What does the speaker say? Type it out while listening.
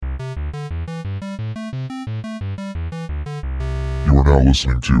now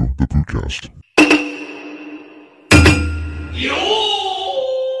listening to the Pootcast.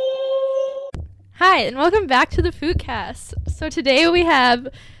 Hi, and welcome back to the Pootcast. So today we have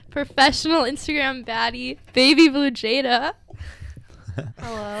professional Instagram baddie, BabyblueJada.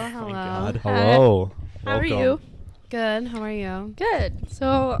 Hello. Oh my God. Hi. Hello. How are Welcome. you? Good. How are you? Good.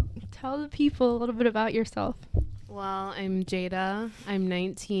 So tell the people a little bit about yourself. Well, I'm Jada. I'm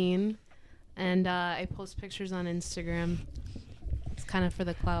 19, and I post pictures on Instagram. It's kind of for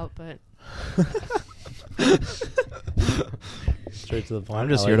the clout, but Straight to the point. I'm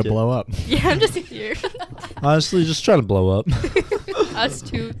just I here like to it. blow up. Yeah, I'm just here. Honestly, just trying to blow up. Us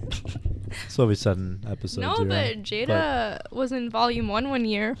too. That's what we said in episode No, 0. but Jada was in volume 1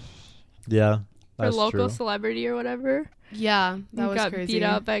 year Yeah, for that's local true. celebrity or whatever. yeah, that And was got crazy. beat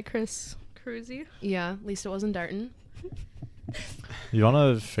out by Chris Cruzy. Yeah, at least it wasn't Darton. You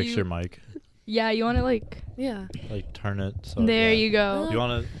want to fix You- your mic? Yeah, you want to like... Yeah, Like, turn it so... there yeah. you go. You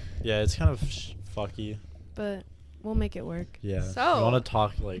want to... Yeah, it's kind of fucky. but we'll make it work. Yeah. So- You want to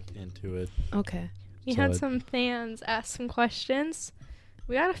talk, like, into it. Okay. We So had it- some fans ask some questions.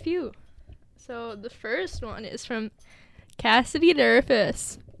 We got a few. So the first one is from Cassidy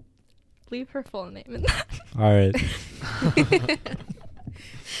Durfus. Leave her full name in that. All right.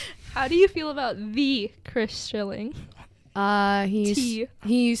 How do you feel about the Chris Schilling? He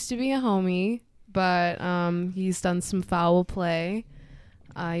used to be a homie, but he's done some foul play.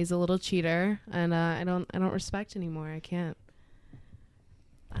 He's a little cheater, and I don't respect anymore. I can't.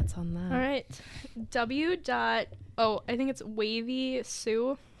 That's on that. All right. I think it's Wavy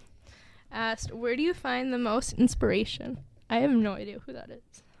Sue asked, where do you find the most inspiration? I have no idea who that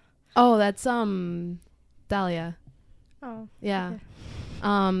is. Oh, that's Dahlia. Oh. Yeah.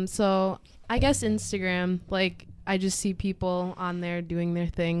 Okay. So I guess Instagram, like I just see people on there doing their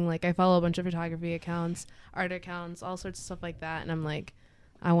thing. Like I follow a bunch of photography accounts, art accounts, all sorts of stuff like that, and I'm like,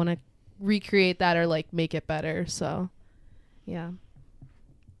 I want to recreate that or like make it better. So, yeah.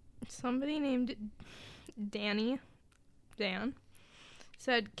 Somebody named Dan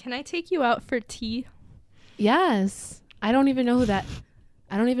said, can I take you out for tea? Yes. I don't even know who that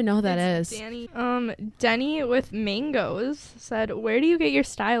is. Danny. Denny with mangoes said, where do you get your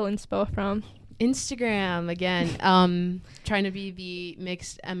style inspo from? Instagram again. Trying to be the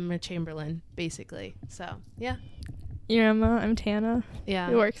mixed Emma Chamberlain, basically. So yeah. You're Emma, I'm Tana. Yeah.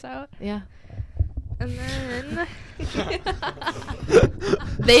 It works out. Yeah. And then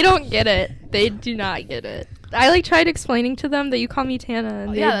they don't get it. They do not get it. I like tried explaining to them that you call me Tana,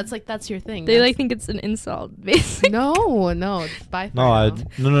 and Yeah, that's your thing. they like think it's an insult, basically. No, it's by No, far I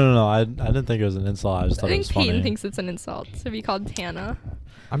now. no. I didn't think it was an insult. I just I thought it think was funny. Peyton thinks it's an insult to be called Tana.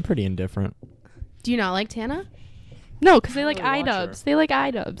 I'm pretty indifferent. Do you not like Tana? No, because they I like don't really watch her. iDubbbz. They like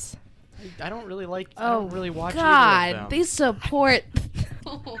iDubbbz. I don't really like. I Oh, don't really watch God, either of them. they support.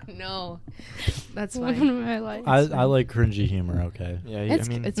 Oh no, that's One fine. of my life. I like cringy humor. Okay. Yeah, It's- I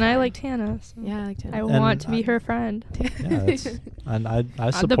mean, it's And I fine. like Tana. So Yeah, I like Tana. I And want to be I- her friend. Yeah, that's, and I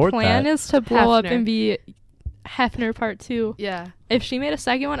The support plan that. is to blow up Hefner. and be Hefner Part 2. Yeah, If she made a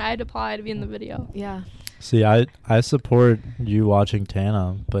second one, I'd apply to be in the video. yeah. See, I support you watching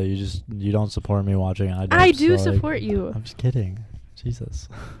Tana, but you don't support me watching iDubbbz. I do so, like, support you. I'm just kidding. Jesus.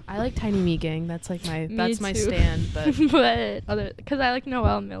 I like Tiny Me Gang. That's like my Me my too. stand. But but because I like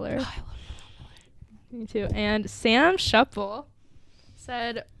Noelle Miller. Me too. And Sam Shuppel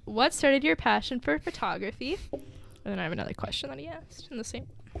said, what started your passion for photography? And then I have another question that he asked in the same.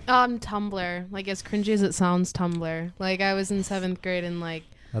 Tumblr. Like as cringy as it sounds, Tumblr. Like I was in 7th grade and like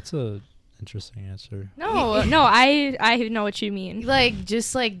That's a interesting answer. No, I know what you mean.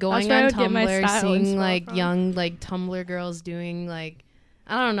 just like going where I on would get my Tumblr, style seeing inspo like from. young like Tumblr girls doing like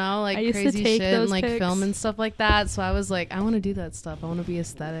I don't know, like I used to crazy take shit and those like pics. film and stuff like that. So I was like, I want to do that stuff. I want to be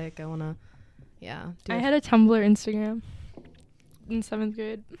aesthetic. I want to, yeah. I had a Tumblr Instagram in 7th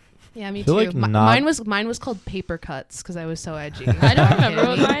grade. Yeah, me feel too. like Mine was called Paper Cuts because I was so edgy. I don't remember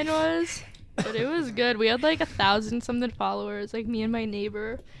Okay. what mine was, but it was good. We had like 1,000 something followers, like me and my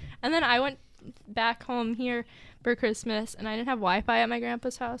neighbor. And then I went back home here for Christmas, and I didn't have Wi-Fi at my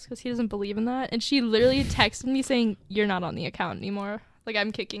grandpa's house because he doesn't believe in that. And she literally texted me saying, "You're not on the account anymore. Like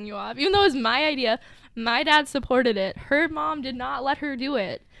I'm kicking you off." Even though it was my idea, my dad supported it. Her mom did not let her do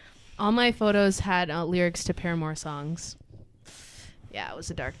it. All my photos had lyrics to Paramore songs. Yeah, it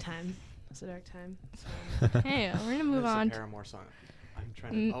was a dark time. So, Hey, we're gonna move What's the on. Paramore song? I'm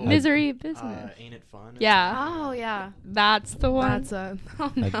trying to. Misery Business. Ain't it fun? Yeah. oh yeah, That's the one. that's a.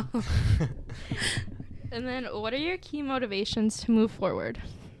 Oh no. And then, what are your key motivations to move forward?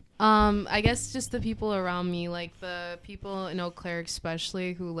 I guess just the people around me, like the people in Eau Claire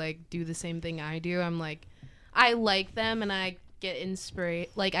especially who like do the same thing I do. I'm like, I like them and I get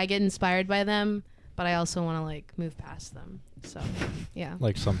I get inspired by them, but I also want to like move past them. So, yeah.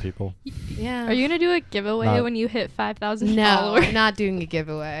 Like some people. Yeah. Are you gonna do a giveaway Not- when you hit 5,000 No, followers? I'm not doing a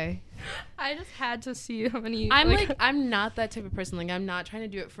giveaway. I just had to see how many. I'm not that type of person. Like, I'm not trying to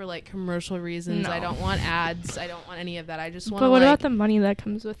do it for like commercial reasons. I No. don't want ads. I don't want any of that. I just want to. But what like, about the money that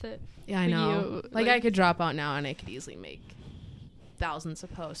comes with it? Yeah, I for know. you? Like, I could drop out now and I could easily make thousands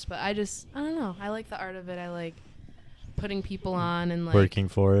of posts. But I don't know. I like the art of it. I like putting people on and like Working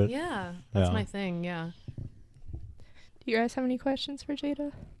for it. Yeah, that's Yeah. my thing. Yeah. Do you guys have any questions for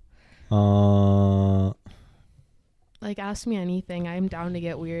Jada? Like, ask me anything. I'm down to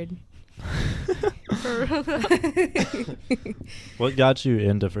get weird. What got you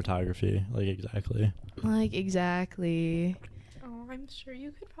into photography? Like exactly. Like, exactly. Oh, I'm sure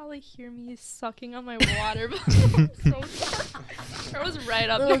you could probably hear me sucking on my water bottle. So sorry. I was right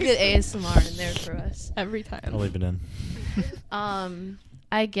A up little there. bit ASMR in there for us. Every time. I'll leave it in.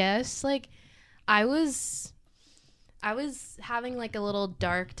 I guess like I was having like a little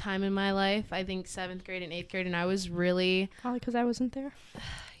dark time in my life. I think 7th grade and 8th grade, and I was really Probably because I wasn't there.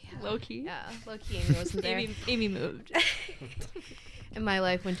 Low key. yeah, low key Amy wasn't there. Amy moved. And my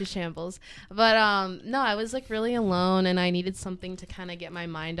life went to shambles. But no, I was like really alone, and I needed something to kind of get my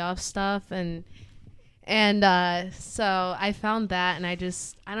mind off stuff, and so I found that, and I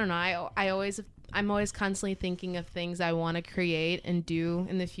don't know. I'm always constantly thinking of things I want to create and do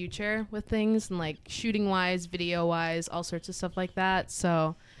in the future with things, and like shooting wise, video wise, all sorts of stuff like that.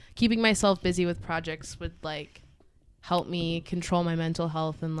 So keeping myself busy with projects would like help me control my mental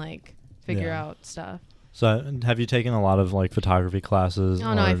health and like figure Yeah. out stuff. So have you taken a lot of like photography classes?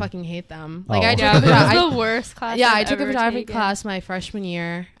 Oh no, I or- fucking hate them. Oh. Like I Yeah, took it I- was the worst class. yeah, I've I took a ever photography taken. class my freshman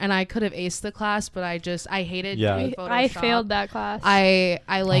year, and I could have aced the class, but I hated Yeah. doing Photoshop. I failed that class. I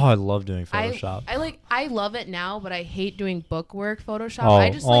like oh, I love doing I Photoshop. I love it now, but I hate doing bookwork Photoshop. Oh, I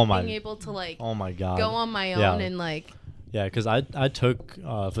just oh like my- being able to like oh my god. go on my own Yeah. and like Yeah, because I took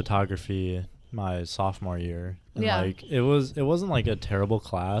photography my sophomore year, and Yeah. like it wasn't like a terrible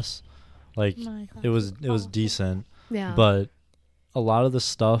class, like My class it was awful. decent, yeah. but a lot of the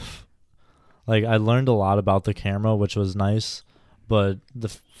stuff, like I learned a lot about the camera, which was nice, but the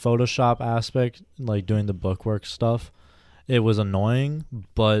Photoshop aspect, like doing the bookwork stuff, it was annoying,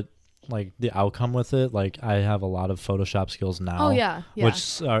 but like the outcome with it, like I have a lot of Photoshop skills now. oh yeah, yeah.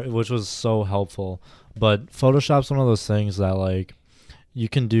 which was so helpful. But Photoshop's one of those things that like you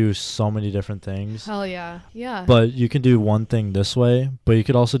can do so many different things. Hell yeah, yeah. But you can do one thing this way, but you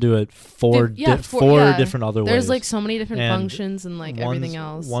could also do it four different other ways. There's like so many different And functions and like everything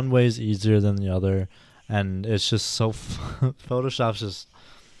else. One way's easier than the other, and it's just so Photoshop's just,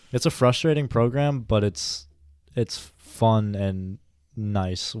 it's a frustrating program, but it's fun and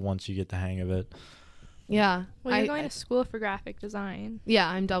nice once you get the hang of it. Yeah. Well, you're going to school for graphic design. Yeah,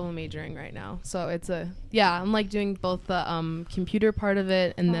 I'm double majoring right now. So I'm like doing both the computer part of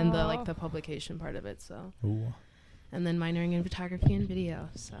it and then the like the publication part of it. So Ooh. and then minoring in photography and video.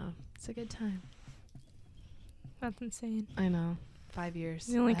 So it's a good time. That's insane. I know. 5 years.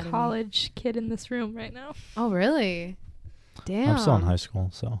 The only ahead of me. college kid in this room right now. Oh really? Damn. I'm still in high school,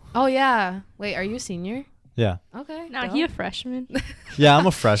 so Oh yeah. Wait, are you a senior? yeah. Okay. Now dope. he a freshman. Yeah, I'm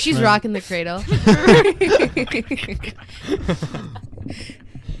a freshman. She's rocking the cradle.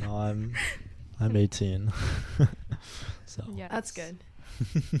 No, I'm 18. So Yes. That's good.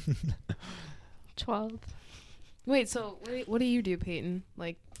 12. Wait, so what do you do, Peyton?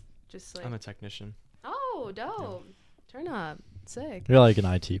 Like, just like. I'm a technician. Oh, dope. Turn up. Sick. you're like an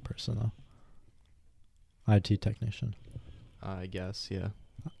IT person though. IT technician. I guess, yeah.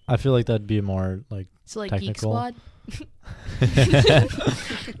 I feel like that'd be more like So like technical. Geek Squad.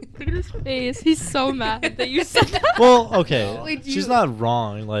 Look at his face. He's so mad that you said that. Well, okay. Wait, She's you- not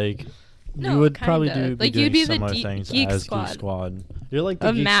wrong. Like No, you would probably kinda. be Like, doing you'd be the similar Geek- things Geek as Squad. Geek Squad. You're like the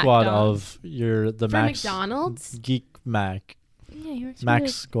Of Geek Mac Squad Dog. of you're the For Max McDonald's? Geek Mac Yeah, he works Max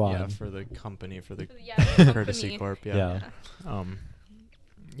for Squad. Yeah, for the company, for the the Courtesy company. Corp, Yeah. yeah.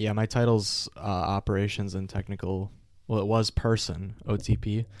 Yeah, my title's operations and technical. Well, it was person,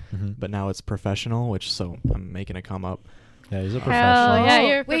 OTP, Mhm. but now it's professional, which so I'm making a come up. Yeah, he's a Hell professional. yeah,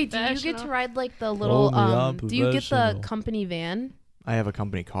 you're a Wait, do you get to professional. ride like the little Hold me up, do you get the professional. company van? I have a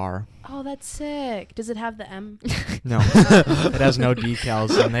company car. Oh, that's sick. Does it have the M? No, it has no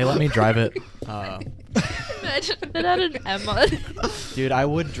decals, and they let me drive it. Imagine if it had an M on it. Dude, I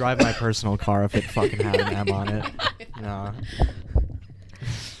would drive my personal car if it fucking had an M on it. No.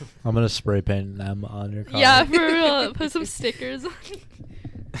 I'm gonna spray paint an M on your car. Yeah, for real. Put some stickers on.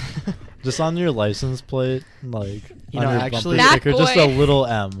 Just on your license plate, like You know, on your actually- bumper That sticker, just a boy. little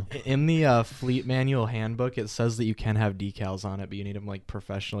M. In the fleet manual handbook, it says that you can have decals on it, but you need them like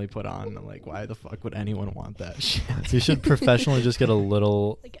professionally put on. I'm like, why the fuck would anyone want that shit? So you should professionally just get a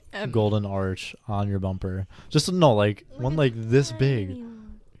little Like golden arch on your bumper. Just no, like one like this big.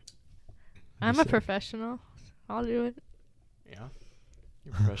 I'm a Sick. professional. I'll do it. Yeah.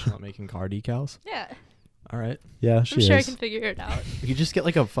 You're professional at making car decals? Yeah. All right. Yeah, she I'm sure I is. can figure it out. You could just get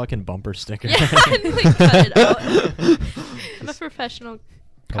like a fucking bumper sticker. Yeah, and like cut it out. I'm a professional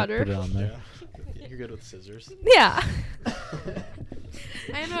cutter. Put it on there. Yeah. You're good with scissors. Yeah.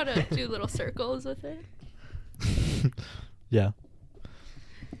 I know how to do little circles with it. Yeah.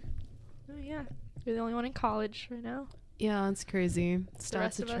 Oh yeah. You're the only one in college right now. Yeah, it's crazy. The rest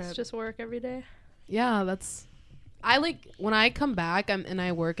Starts a of trip. us just work every day. Yeah, that's. I like when I come back and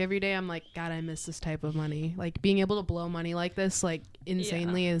I work every day. I'm like, God, I miss this type of money. Like being able to blow money like this, like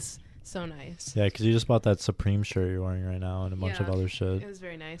insanely, is so nice. Yeah, because you just bought that Supreme shirt you're wearing right now and a bunch of Yeah. other shit. It was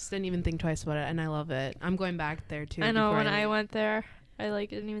very nice. Didn't even think twice about it, and I love it. I'm going back there too. I know before when I leave. went there, I like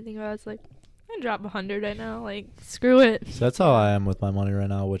didn't even think about it. I was like, I'm gonna drop 100 right now. Like, screw it. So that's how I am with my money right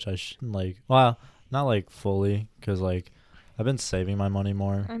now, which I like. Well, not like fully, because like I've been saving my money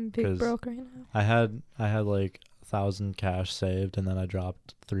more. I'm big 'cause broke right now. I had like 1,000 cash saved, and then I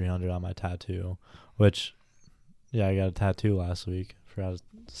dropped 300 on my tattoo, which, yeah, I got a tattoo last week. Forgot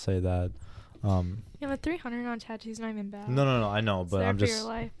to say that. Yeah, but 300 on tattoos not even bad. No, I know, It's but there I'm for just your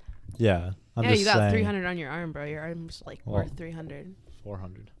life. yeah. I'm Yeah, just you got saying 300 on your arm, bro. Your arm's like Well, worth 300.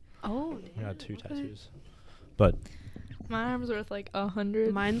 400. Oh, I got 2 tattoos, but My arm's worth like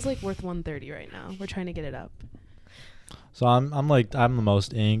 100. mine's like worth 130 right now. We're trying to get it up. so I'm the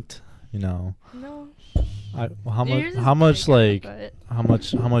most inked. You know, No. how Yours much is like bigger, how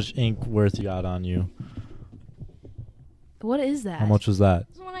much ink worth you got on you? What is that? How much was that?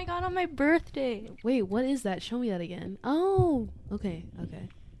 This is one I got on my birthday. Wait, what is that? Show me that again. Oh, okay.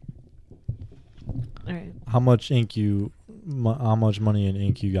 All right. How much ink how much money in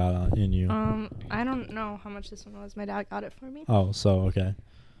ink you got in you? I don't know how much this one was. My dad got it for me. Oh, so okay.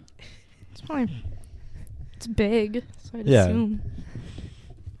 It's probably it's big, so I'd Yeah. assume.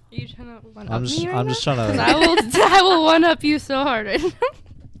 Are you trying to one up I'm me just right I'm now? just trying 'Cause to. I will I will one up you so hard right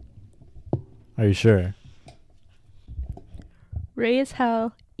now. Are you sure? Ray as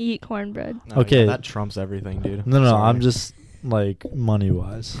hell, eat cornbread. No, Okay. yeah, that trumps everything, dude. No, Sorry. I'm just like money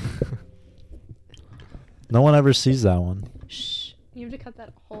wise. No one ever sees that one. Shh. You have to cut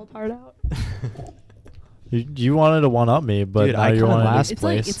that whole part out. You wanted to one up me, but Dude, now I you're come in wanting last to, It's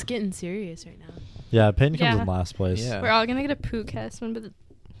like place. it's getting serious right now. yeah. Peyton comes Yeah. in last place. Yeah. We're all gonna get a Pootcast one, but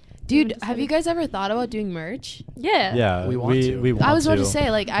Dude, haven't have you decided. guys ever thought about doing merch? Yeah. Yeah, We want to. We want I was about to to say,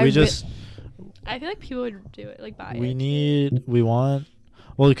 like, we just I feel like people would do it, like buy we it. need we want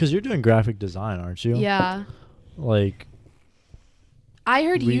well because you're doing graphic design, aren't you? Yeah. Like I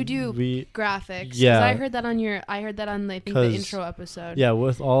heard we- you do we graphics. 'Cause yeah. I heard that on I think the 'Cause- intro episode. yeah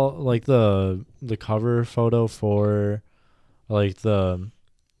with all like the cover photo for like the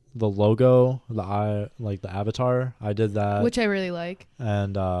logo, the avatar, I did that. Which I really like.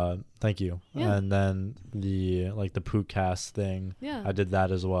 And thank you. Yeah. And then the Pootcast thing, Yeah. I did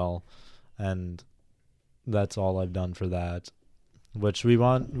that as well. And that's all I've done for that. Which we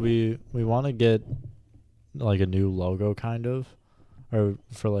want to get like a new logo kind of, or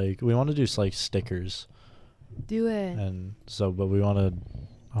for like we want to do like stickers. Do it. And so but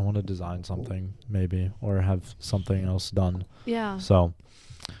I want to design something maybe or have something else done. Yeah. So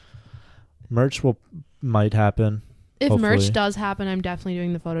merch might happen. If hopefully. merch does happen, I'm definitely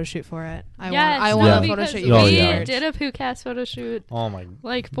doing the photo shoot for it. Yes, I no, want Yeah. a photo because shoot. Oh, we yeah. did a Pootcast photo shoot Oh my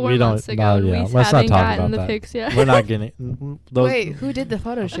like We 4 don't- months ago. no, and yeah. we Let's not haven't talk gotten about the that. pics yet. We're not getting those. Wait, who did the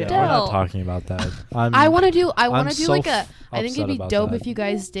photo Yeah, shoot? we're Adele. not talking about that. I want to do I'm do so like a I think upset it'd be about dope that. if you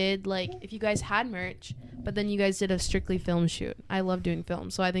guys did like if you guys had merch, but then you guys did a strictly film shoot. I love doing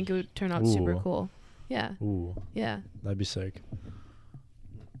films, so I think it would turn out super Ooh. cool. Yeah. Ooh, Yeah. that'd be sick.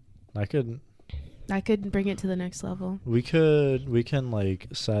 I could. I could bring it to the next level. We can like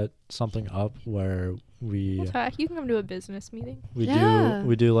set something up where we We'll talk. You can come to a business meeting. Yeah.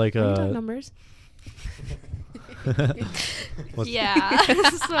 we do like We can talk a numbers. what's- Yeah.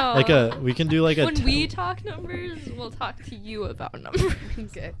 So we can do like a when we talk numbers, we'll talk to you about numbers.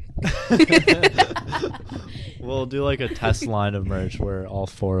 Okay. we'll do like a test line of merch where all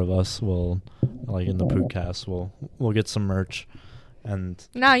 4 of us will like in the Pootcast we'll get some merch and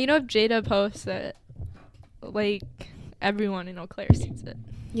Now you know if Jada posts it, like everyone in Eau Claire sees it.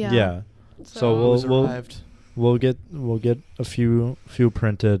 Yeah. So Who's we'll arrived? we'll get a few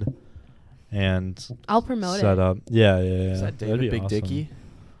printed and I'll promote set it. up. Yeah. Is that That'd David be Big awesome. Dicky?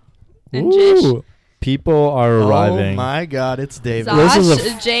 And Jish. Ooh. People are arriving. Oh my God, it's David. This is a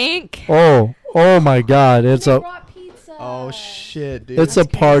Zosh, Jank. Oh my God! It's a pizza. Oh shit, dude. it's a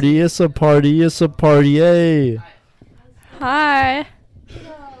party! It's a party! It's a party! Yay! Hi.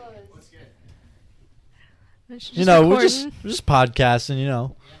 You know, we're just podcasting. You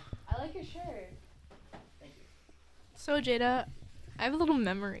know. I like your shirt. So Jada, I have a little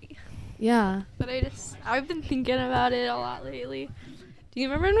memory Yeah. that I've been thinking about it a lot lately. Do you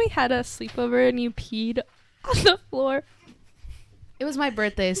remember when we had a sleepover and you peed on the floor? It was my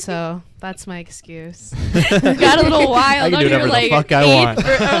birthday, so that's my excuse. It got a little I wild can on do your whatever the like fuck I 8th want.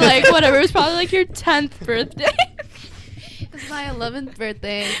 or like whatever. It was probably like your 10th birthday. It was my 11th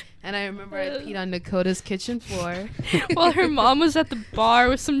birthday, and I remember I peed on Dakota's kitchen floor. While her mom was at the bar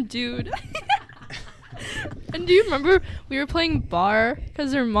with some dude. And do you remember we were playing bar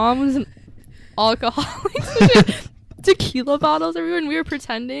because her mom was an alcoholic? So she had tequila bottles everywhere, and we were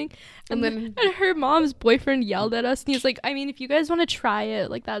pretending. And then her mom's boyfriend yelled at us, and he was like, I mean, if you guys want to try it,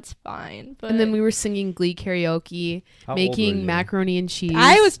 like, that's fine. But And then we were singing Glee karaoke, How old were you? making macaroni and cheese.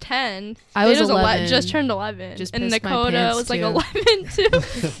 I was 10. I was Jade 11. Just turned 11. Just and pissed my Dakota pants, was like too.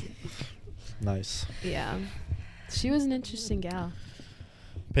 11 too. Nice. Yeah. She was an interesting gal.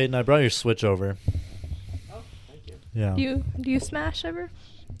 Peyton, I brought your Switch over. Oh, thank you. Yeah. Do you smash ever?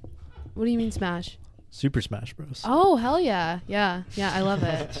 What do you mean smash? Super Smash Bros. Oh, hell yeah. Yeah. Yeah, I love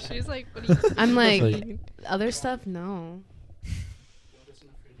it. She's like, what do you I'm like, Like- other stuff, no.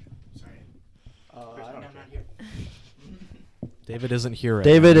 I don't care. David isn't here right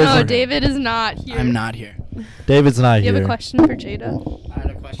David now. isn't- No, Okay. David is not here. I'm not here. David's not Do you here. have a question for Jada? I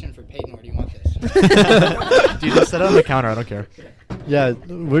had a question for Peyton. Where do you want this? Dude, just set it on the counter. I don't care. Yeah,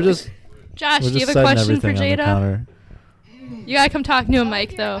 we're just Josh, we're do you just have a setting question for everything on the Jada? counter. You gotta come talk to a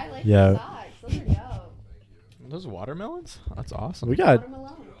mic though. Yeah. Those watermelons? That's awesome. We got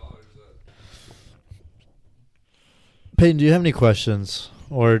Peyton. Do you have any questions,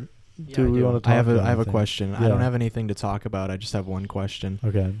 or do we want to talk? I have a about anything? question. I Yeah. don't have anything to talk about. I just have one question.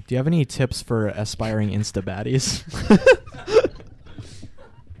 Okay. Do you have any tips for aspiring Insta baddies?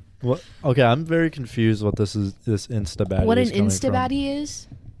 What? Okay, I'm very confused. What this is? This Insta baddie. What an is coming Insta from. baddie is?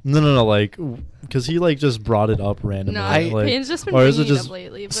 No. Like, because he like just brought it up randomly. No, like, Peyton's just been or is bringing it it just up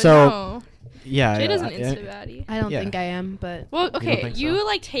lately. But So- no. Yeah. Jada's an I- Insta baddie. I don't Yeah. think I am, but Well, don't okay, think you so?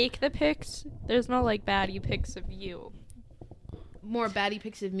 like take the pics. There's no like baddie pics of you. more baddie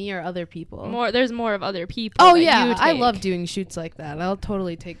pics of me or other people. There's more of other people. Oh that yeah, you I take. love doing shoots like that. I'll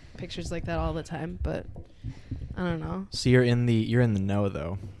totally take pictures like that all the time, but I don't know. So you're in the know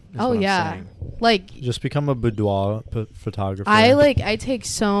though. is Oh what I'm yeah. saying. Like just become a boudoir photographer? I take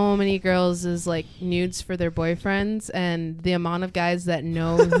so many girls as like nudes for their boyfriends, and the amount of guys that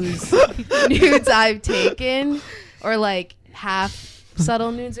know whose nudes I've taken, or like half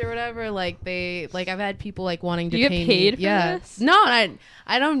subtle nudes or whatever, like I've had people like wanting to You get pay paid me. for Yeah. this? No,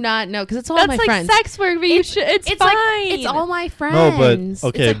 I don't not know because it's all That's my like friends. sex work, but you should. It's fine. Like, it's all my friends. No, but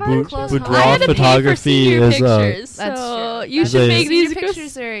okay, It's a hard close boudoir I had to pay for photography senior is pictures, That's so true. you That's should true. make Senior these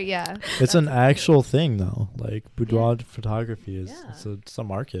pictures are yeah. It's an actual thing though. Like boudoir photography is Yeah. it's a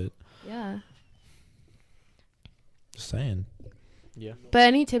market. Yeah. Just saying. Yeah. But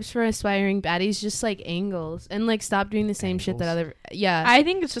any tips for aspiring baddies? Just like angles and like stop doing the same shit that Angles? other. Yeah. I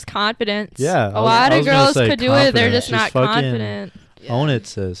think it's just confidence. Yeah, a lot I of was gonna girls say could do it. They're confidence. just not Just fucking- confident. Yeah. Own it,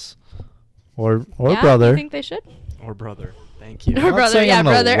 sis. Or Yeah, brother. You think they should? Or brother. Thank you. Or I'm not brother, saying yeah, I'm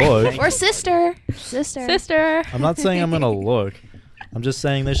gonna brother. look. Or sister. Sister. I'm not saying I'm gonna look. I'm just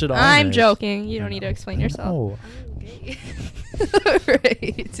saying they should own I'm it. joking. You don't need to explain yourself. Oh,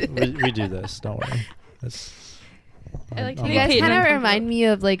 Right. we do this. Don't worry. It's, I like to I'm You make not- guys Peyton kind of uncomfortable. remind me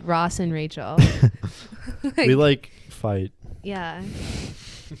of like Ross and Rachel. we like fight. Yeah.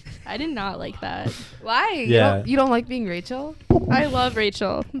 I did not like that. Why? Yeah. You don't like being Rachel? I love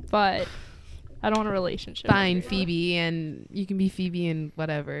Rachel, but I don't want a relationship. with Fine, her. Phoebe, and you can be Phoebe and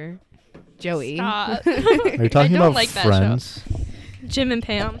whatever. Joey. Stop. Are you talking I don't about like that Friends? show. Jim and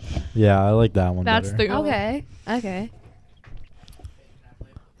Pam. Yeah, I like that one. That's better. the goal. Okay. Okay.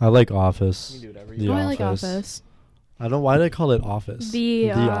 I like Office. You can do whatever The you Oh, want. I like Office. I don't. Why do they call it Office?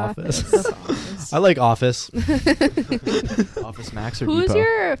 The Office. Office. I like Office. Office Max or Who's Depot?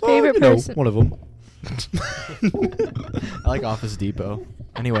 your favorite you know, person? one of them. I like Office Depot.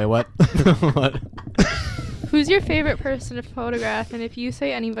 Anyway, what? What? Who's your favorite person to photograph? And if you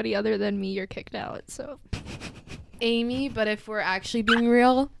say anybody other than me, you're kicked out. So Amy, but if we're actually being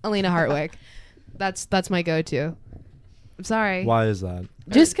real, Alina Hartwick. That's my go-to. I'm sorry. Why is that?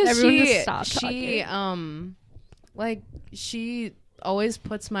 Just because Everyone she just stop she talking. like she always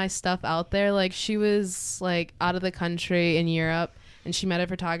puts my stuff out there. Like she was like out of the country in Europe and she met a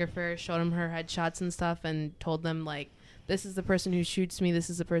photographer, showed him her headshots and stuff, and told them like, this is the person who shoots me, this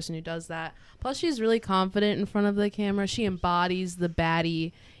is the person who does that. Plus she's really confident in front of the camera. She embodies the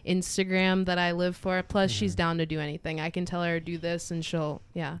baddie Instagram that I live for. Plus she's down to do anything. I can tell her do this and she'll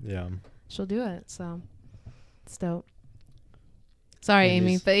she'll do it. So it's dope. Sorry,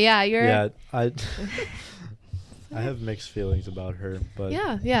 Amy, but yeah, I have mixed feelings about her, but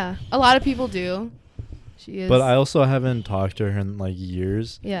yeah, a lot of people do. She is, but I also haven't talked to her in like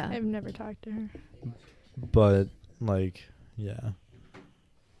years. yeah. I've never talked to her. But like, yeah.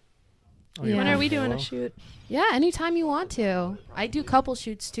 Yeah. When are we doing a shoot? Yeah, anytime you want to. I do couple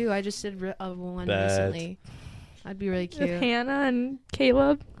shoots too. I just did one recently. I'd be really cute. With Hannah and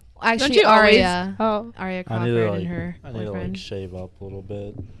Caleb. Actually, Don't you always? Aria Oh, Crawford I need to and her I need to like boyfriend. shave up a little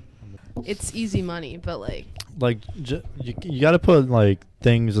bit. It's easy money, but like, You got to put like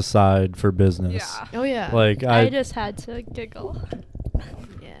things aside for business. yeah. oh yeah, Like I just had to giggle.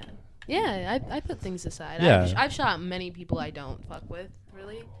 yeah. I put things aside. Yeah. I've shot many people I don't fuck with,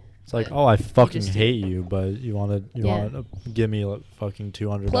 really. It's like, but oh, I fucking just hate you, but you want Yeah. to give me like fucking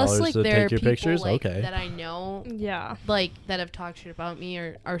 $200 Plus, like, to there are take your people pictures? like, Okay. that I know, Yeah. like that have talked shit about me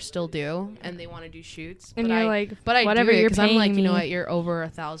or still do, and they want to do shoots. And but you're I, like, but I whatever do it you're 'cause I'm like, paying you know me. what, you're over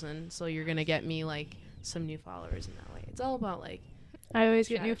 1,000, so you're gonna get me like some new followers in that way. It's all about like, I always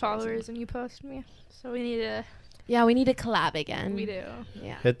get new strategizing. followers and you post me. So we need to. yeah, we need to collab again. We do.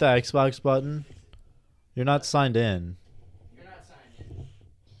 Yeah. Hit the Xbox button. You're not signed in.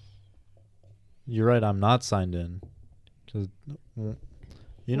 You're right, I'm not signed in. 'Cause,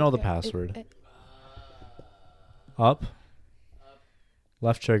 you know the password. Up.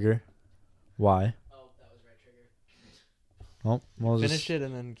 Left trigger. Y. Oh, well, Finish it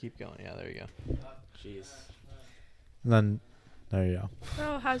and then keep going. Yeah, there you go. Jeez. And then, there you go.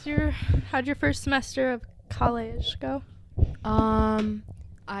 So how'd your first semester of college go?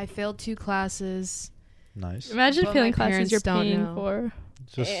 I failed 2 classes. Nice. Imagine But failing my classes parents you're don't paying know. for.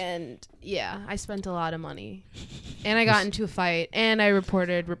 Just And yeah, I spent a lot of money. And I got into a fight and I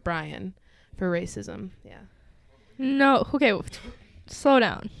reported Brian for racism. Yeah. No. Okay. Slow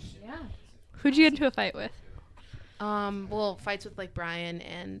down. Yeah. Who'd you get into a fight with? Well, fights with like Brian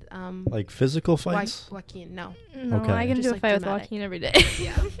and like physical fights. Joaquin. No. No, Okay. I get into Just, a like, fight with dramatic. Joaquin every day.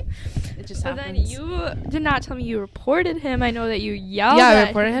 Yeah. It just But then happens. you did not tell me you reported him. I know that you yelled. Yeah, I at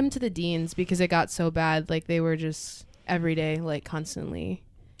reported him to the deans because it got so bad. Like they were just every day, like constantly.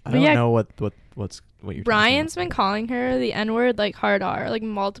 I But don't yeah, know what you're Brian's been calling her the N-word, like hard R, like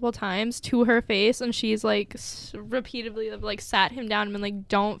multiple times to her face, and she's like repeatedly like sat him down and been like,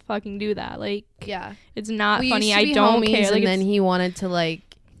 "Don't fucking do that. Like, Yeah. it's not We funny. used to I be don't homies, care." Like, and then it's- he wanted to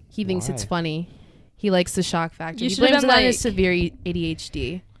like. He thinks it's Why? funny. He likes the shock factor. You He should've blames been it on his like- severe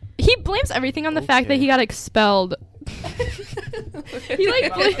ADHD. he blames everything on the fact that Okay. he got expelled. He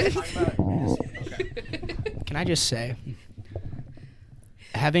like Can I just say,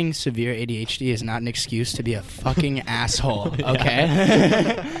 having severe ADHD is not an excuse to be a fucking asshole,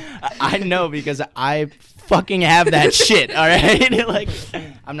 okay? I know because I fucking have that shit, all right? Like,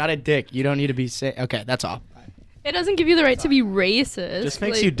 I'm not a dick. You don't need to be okay, that's all. it doesn't give you the right to be racist. just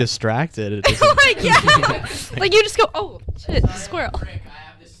makes like, you distracted. It doesn't- like yeah, like you just go, "Oh shit, squirrel." I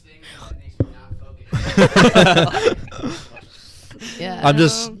have this thing that makes me not focus. Yeah. I'm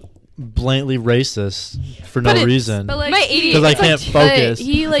just blatantly racist for But no it's- reason. But like My he- 'Cause I it's can't like- focus.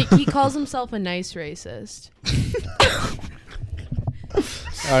 But he calls himself a nice racist.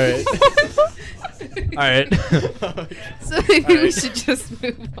 All right. All right. So maybe we should just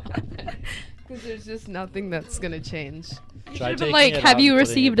move on. Because there's just nothing that's gonna change. You Try should have been taking like, it "Have out you and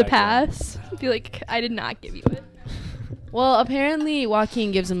putting it received a back in. pass?" Be like, "I did not give you it." Well, apparently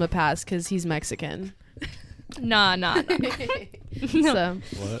Joaquin gives him a pass because he's Mexican. Nah. No. So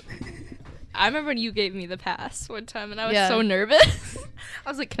What? I remember when you gave me the pass one time, and I was Yeah. so nervous. I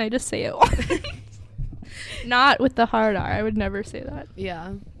was like, "Can I just say it once?" Not with the hard R. I would never say that,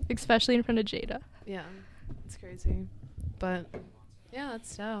 yeah, especially in front of Jada. yeah, it's crazy, but yeah,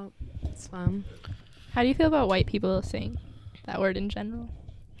 it's dope. It's fun. How do you feel about white people saying that word in general?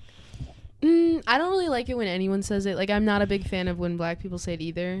 I don't really like it when anyone says it. Like, I'm not a big fan of when black people say it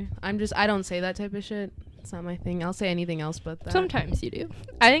either. I don't say that type of shit. It's not my thing. I'll say anything else but that. Sometimes you do.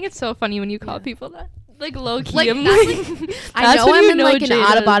 I think it's so funny when you call people that. Like low key. Like, I'm that's like, I that's know when I'm you in know like an Jada's-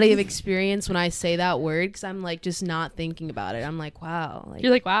 out of body of experience when I say that word because I'm like just not thinking about it. I'm like, wow. Like,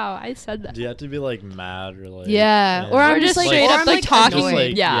 You're like, wow, I said that. Do you have to be like mad or like? Yeah, or I'm Or just just like, straight or up I'm, like talking.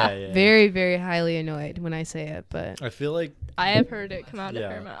 annoyed. Yeah. Very, very highly annoyed when I say it, but I feel like. I have heard it come out of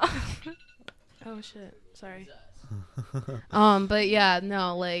Yeah. her mouth. oh shit, sorry. But yeah,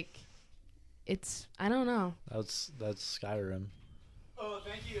 no, like, it's I don't know. That's Skyrim.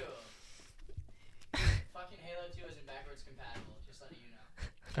 thank you. Fucking Halo 2 isn't backwards compatible, just letting you know.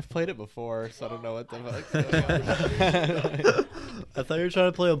 I've played it before, so I don't know what the fuck. I thought you were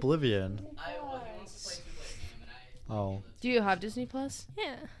trying to play Oblivion. He wants to play a two-player game, and I... Oh. Do you have Disney Plus?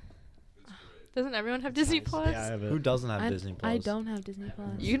 Yeah. Doesn't everyone have Disney Plus? Yeah, I have it. Who doesn't have Disney Plus? I don't have Disney Plus.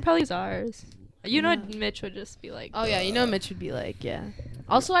 You can probably use ours. You know, Yeah. Mitch would just be like, Oh yeah, you know Mitch would be like, yeah.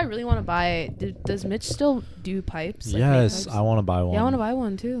 Also, I really want to buy. Does Mitch still do pipes? Like, make Yes, pipes? I want to buy one. Yeah, I want to buy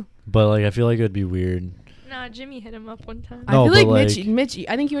one too. But like, I feel like it would be weird. Nah, Jimmy hit him up one time. No, I feel but, like like- Mitch.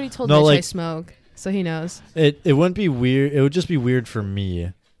 I think you already told No, Mitch I like- smoke, so he knows. It wouldn't be weird. It would just be weird for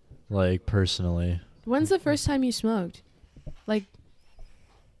me, like personally. When's the first time you smoked? Like,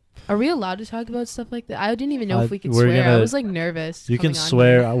 are we allowed to talk about stuff like that? I didn't even know if we could we're swear. I gonna- was like nervous. You can coming on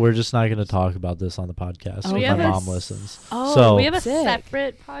swear. here. We're just not going to talk about this on the podcast. Oh, if We my have a mom s- listens. Oh, So- we have a sick.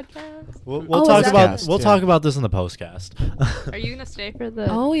 separate podcast. We'll Oh, talk is that- about Podcast, we'll yeah. talk about this in the postcast. Are you gonna stay for the?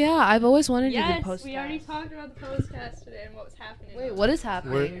 Oh yeah, I've always wanted to yes, do post. we already talked about the postcast today and what was happening. Wait, what is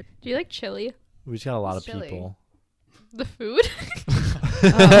happening? Do you like chili? We just got a lot of It's chilly. people. The food?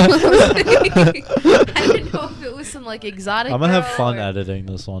 I didn't know if it was some like exotic. I'm gonna have girl fun or, editing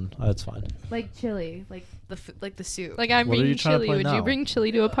this one. That's fine. Like chili, like the soup. Like I'm What are bringing you trying to chili. play Would now? you bring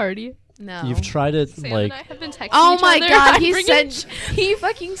chili to a party? no. You've tried it Sam like and I have been texting Oh each my other. god, I'm he bringing sent. He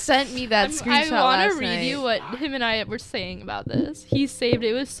fucking sent me that screenshot I want last to read night. you what him and I were saying about this. He saved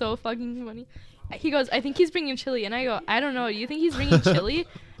it. It was so fucking funny. He goes, I think he's bringing chili. And I go, I don't know. Do you think he's bringing chili?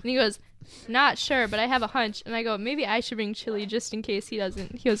 And he goes, not sure, but I have a hunch. And I go, maybe I should bring chili just in case he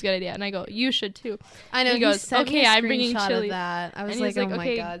doesn't. He goes, good idea. And I go, you should too. I know. He goes, sent me okay, a I'm bringing screenshot chili. Of that. I was And like, he's like, oh okay,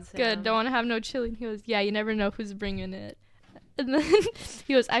 my god, Sam. good. Don't want to have no chili. And he goes, yeah, you never know who's bringing it. And then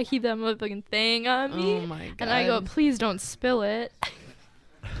he goes, I keep that motherfucking thing on me. Oh my god. And I go, please don't spill it.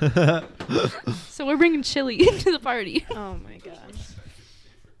 So we're bringing chili to the party. Oh my god.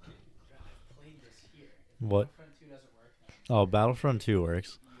 what? Oh, Battlefront 2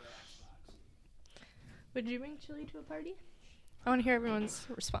 works. Would you bring chili to a party? I want to hear everyone's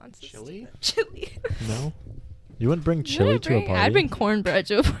responses. Chili? Chili. No. You wouldn't bring You chili wouldn't to a bring- party? I'd bring cornbread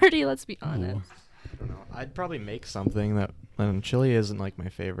to a party. Let's be honest. Ooh. I don't know. I'd probably make something that. And chili isn't like my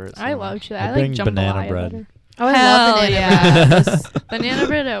favorite. I so- love chili. I'd I bring like banana jambalaya bread. better. Oh, I Hell love banana yeah. bread. Banana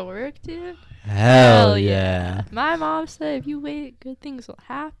bread at work, dude. Hell yeah. My mom said if you wait, good things will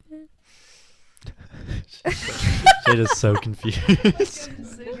happen. It is so confused.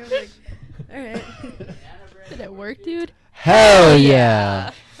 All right. Did it work, dude? Hell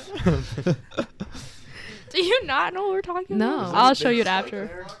yeah. Do you not know what we're talking No. about? I'll show you it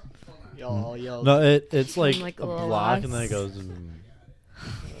after. Y'all yelled. No, it's like, like a a little block and then it box. goes. Oh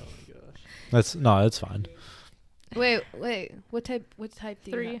my gosh. That's no, it's fine. Wait. What type do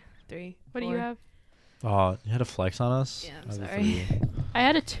you 3. have? 3. What do you 4? have? Oh, you had a flex on us. Yeah, I'm I have a sorry. 3. I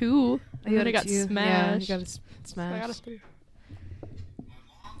had a 2. And then I got 2. Yeah, smashed. you got So I got a smashed. 3. My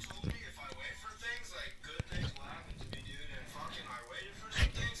mom told me if I wait for things, like good things will happen to me, dude. And fucking, I waited for some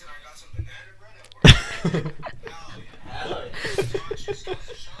things and I got some banana bread at work. Hell yeah. So it just goes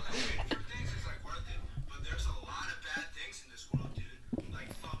to show that waiting for things is like worth it. But there's a lot of bad things in this world, dude.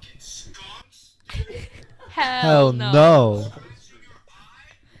 Like fucking skunks. Hell no. To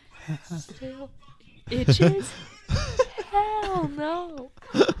your eye. Still itches? Hell no.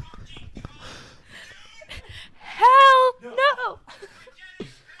 Hell no.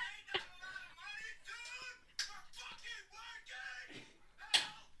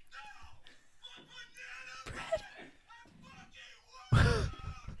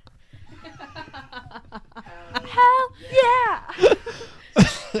 Hell yeah.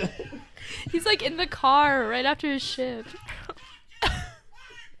 He's like in the car right after his shift.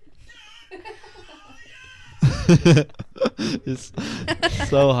 It's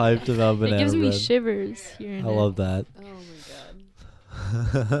so hyped about banana It gives me bread. shivers hearing I it. love that. Oh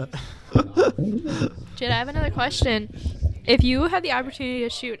my god. Jade, I have another question. If you had the opportunity to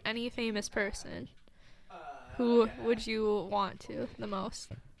shoot any famous person, who would you want to the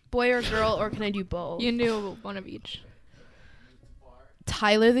most? Boy or girl, or can I do both? You can do one of each.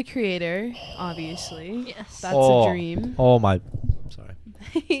 Tyler the Creator, obviously. Yes. That's Oh. a dream. Oh my.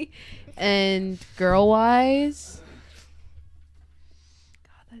 Sorry. And girl wise,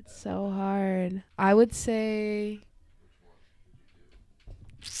 God, that's so hard. I would say,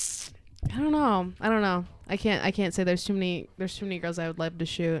 I don't know. I can't say there's too many girls I would love to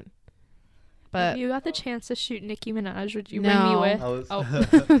shoot. But if you got the chance to shoot Nicki Minaj, would you No. bring me with? I was-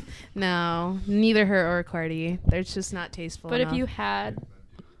 Oh. no, neither her or Cardi. They're just not tasteful But if enough. you had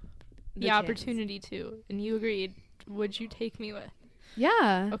the chance. opportunity to, and you agreed, would you take me with?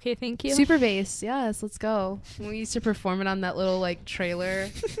 Yeah. Okay, thank you. Super bass. Yes, let's go. We used to perform it on that little like trailer.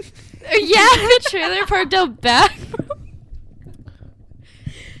 Yeah, the trailer parked out back.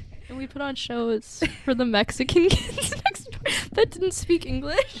 And we put on shows for the Mexican kids next door that didn't speak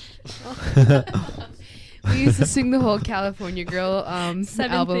English. We used to sing the whole California Girl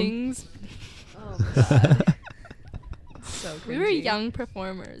 7 album. Things. Oh god. So We were cringy. young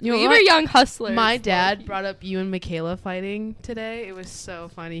performers. You know We what? were young hustlers. My dad brought up you and Michaela fighting today. It was so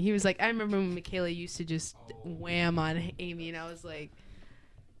funny. He was like, I remember when Michaela used to just wham on Amy, and I was like,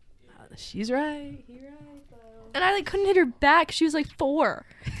 she's right. You're right, though. And I like couldn't hit her back. She was like 4.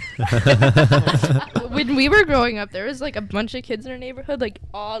 When we were growing up, there was like a bunch of kids in our neighborhood, like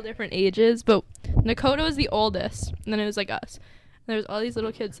all different ages. But Nakota was the oldest, and then it was like us. And there was all these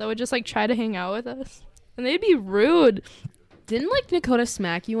little kids that would just like try to hang out with us, and they'd be rude. Didn't like Nakota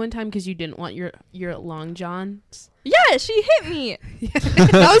smack you one time because you didn't want your long johns? Yeah, she hit me.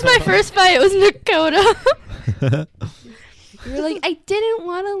 That was my first fight. It was Nakota. You were like, I didn't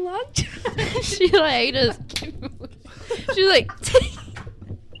want a long john. She like just. She was like.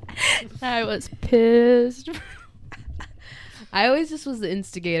 I was pissed. I always just was the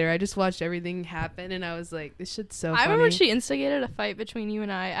instigator. I just watched everything happen, and I was like, this shit's so funny. I remember she instigated a fight between you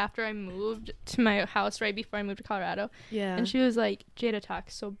and I after I moved to my house right before I moved to Colorado. Yeah. And she was like, Jada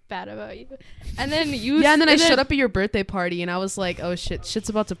talks so bad about you. And then you... Yeah, and then I showed up at your birthday party, and I was like, oh shit, shit's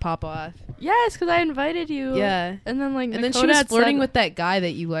about to pop off. Yes, because I invited you. Yeah. And then like And then she Nakota was had flirting said with that guy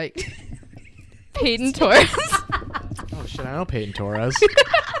that you liked. Peyton Torres. Oh shit, I know Peyton Torres.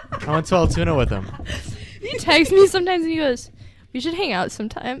 I went to Altoona with him. He texts me sometimes and he goes, we should hang out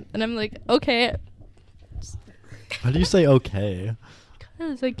sometime. And I'm like, okay. How do you say okay?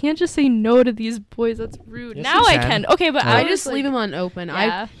 Because I can't just say no to these boys. That's rude. Yes, now you I can. can. Okay, but I I just was leave like, him on open.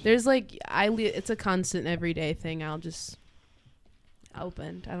 Yeah. It's a constant everyday thing. I'll just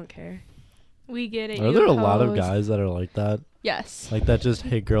open. I don't care. we get it. Are you there a lot of hoes. guys that are like that? Yes. Like that just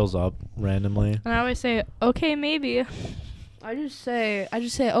hit girls up randomly? And I always say, okay, maybe. I just say,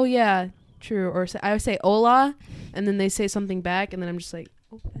 oh yeah, true, or I would say hola, and then they say something back, and then I'm just like,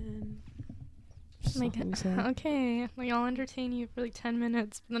 open. Like, Something sad. okay, like I'll entertain you for like 10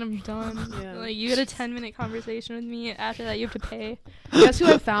 minutes, but then I'm done. Yeah. Like you get a 10-minute conversation with me. After that, you have to pay. Guess who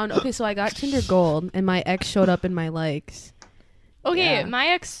I found? Okay, so I got Tinder Gold, and my ex showed up in my likes. Okay, Yeah. my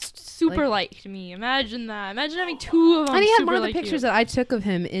ex super liked me. Imagine that. Imagine having 2 of them. And he had super one of the like pictures you. that I took of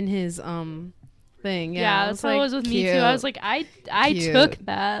him in his thing. Yeah, I that's was how it like, was with me too. I was like, I Cute. took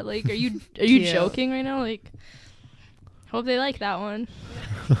that. Like, are you Cute. joking right now? Like, hope they like that one.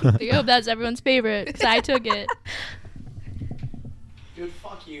 I hope that's everyone's favorite because I took it. Dude,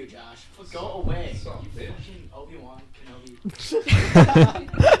 fuck you, Josh. Go away. You fucking Obi-Wan Kenobi.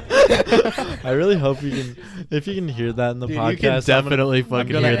 I really hope you can, if you can hear that in the Dude, podcast. you can definitely I'm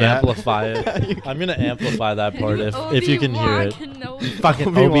fucking gonna hear that. amplify it. I'm gonna amplify that part if you can hear it. Kenobi.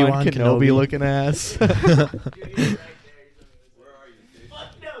 Fucking Obi-Wan Kenobi looking ass. Where are you? Fuck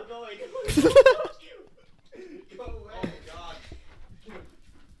no, go away. Go away. God.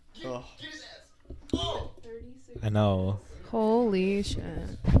 Oh. Get his ass. Oh. I know. holy shit.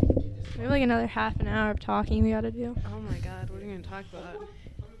 We have like another half an hour of talking we gotta do. Oh my god, what are you gonna talk about?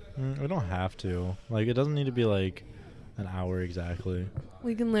 We don't have to. Like, it doesn't need to be like an hour exactly.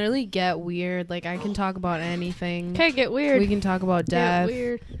 We can literally get weird. Like, I can talk about anything. Okay, get weird. We can talk about Get death,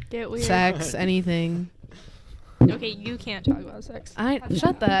 weird. Get weird. sex, anything. Okay, you can't talk about sex.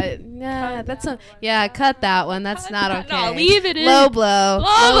 Shut that. Nah, Cut that's that a cut that one. That's Cut not that- okay. No, leave it in. Low blow.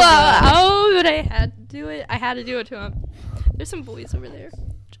 Blah, blah. Oh, but I had to do it. I had to do it to him. There's some boys over there.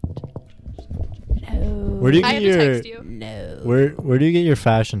 No. Where do you I get have to your text you. No. where do you get your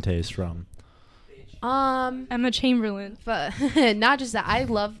fashion taste from? Emma Chamberlain. But not just that. I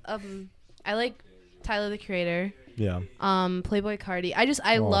love I like Tyler the Creator. Yeah. Playboy Cardi. I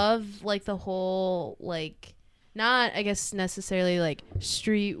Oh. love like the whole like not I guess necessarily like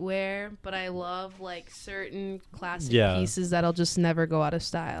streetwear, but I love like certain classic Yeah. pieces that'll just never go out of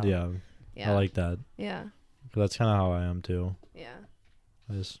style. Yeah. Yeah. I like that. Yeah. That's kind of how I am too. Yeah.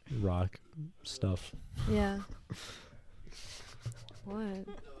 I just rock stuff. Yeah. What?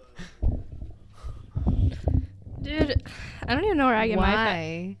 Dude, I don't even know where I get my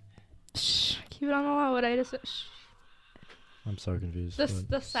Why? Shh, keep it on the law. What I just said. Shh. I'm so confused.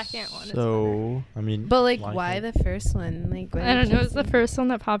 The second one. Is So I mean, But like, why why can't- the first one? Like, better. I don't know. It's the first one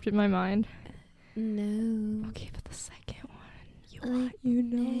that popped in my mind. No. Okay, but the second one, you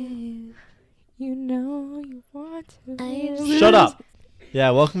want to. Shut up.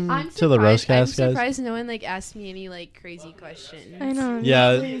 Yeah, welcome to the Roastcast, I'm guys. surprised no one like asked me any like crazy questions. I know.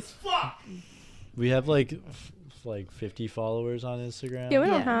 Yeah, we have like like 50 followers on Instagram. Yeah, we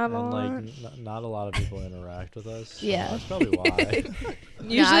don't Yeah. have a and lot. like not a lot of people interact with us. So Yeah. that's probably why.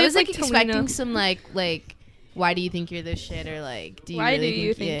 Usually Yeah, I was it's like like expecting Talina. some like why do you think you're this shit, or like do you Why really do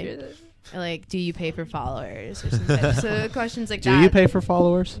you think think you're this? or, like do you pay for followers or something? So questions like Do that. you pay for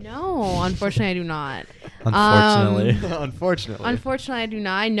followers? No, unfortunately I do not. Unfortunately. Unfortunately. Unfortunately I do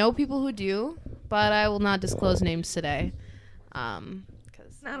not. I know people who do, but I will not disclose names today.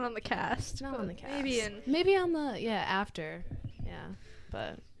 Cuz Not on the cast. not but on the cast. Maybe in. on the after. Yeah.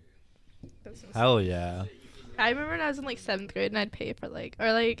 But Hell yeah. I remember when I was in like 7th grade and I'd pay for like,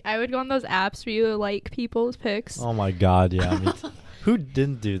 or like I would go on those apps where you like people's pics. Oh my god, yeah. Who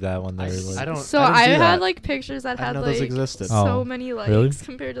didn't do that when they were like? I don't. So I, I don't do had that. like pictures that I had didn't know those like existed. so Oh, many likes really?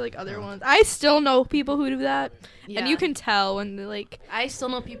 compared to like other ones. I still know people who do that, and you can tell when they like. I still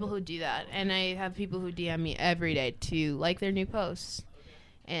know people who do that, and I have people who DM me every day to like their new posts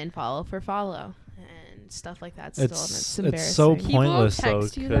and follow for follow and stuff like that. Still, and it's embarrassing. It's so People pointless though.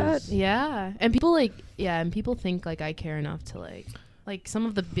 text you that? 'cause- Yeah, and people think like I care enough to like some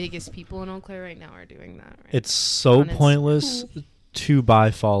of the biggest people in Eau Claire right now are doing that. Right? It's so And it's pointless to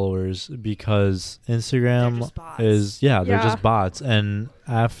buy followers because Instagram just bots. they're Yeah. just bots, and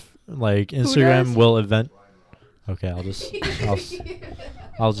like does? Instagram will event. Okay, I'll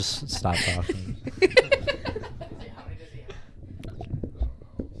just stop talking.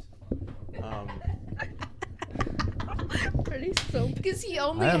 Pretty so. Because he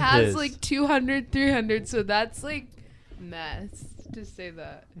only I am has pissed. like 200, 300, so that's like mess to say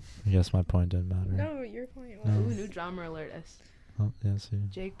that. I guess my point didn't matter. No, your point. No. Ooh, new drama alert. Oh, yeah, see.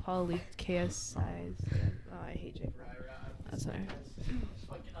 Jake Paul leaked KS size. Oh, I hate Jake Paul. Oh, sorry.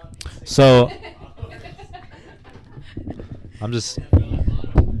 So I'm just.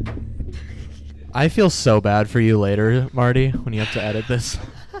 I feel so bad for you later, Marty, when you have to edit this.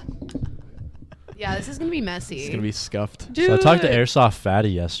 Yeah, this is gonna be messy. It's gonna be scuffed. Dude. So I talked to Airsoft Fatty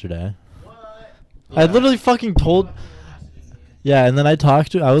yesterday. I literally fucking told. Yeah, and then I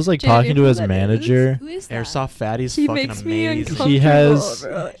was like Dude, talking to who his that is? manager. Who is that? Airsoft Fatty's He fucking makes me amazing. uncomfortable. He has-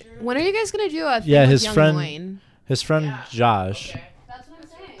 bro. When are you guys gonna do a thing Yeah, with his Young friend- Moyne? His friend Josh. That's what I'm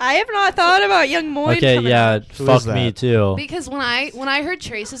saying. I have not thought about Young Moyne. Okay, coming yeah, up. Who fuck is that? me too. Because when I heard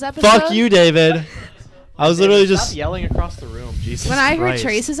Trace's episode, Fuck you, David. I was literally Stop just. yelling across the room. Jesus When I heard Christ.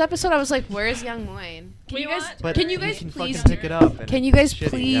 Trace's episode, I was like, "Where's Young Moyne? Can We you guys? want- But Can you he guys can please? fucking pick it up? and Can you guys it's shitty,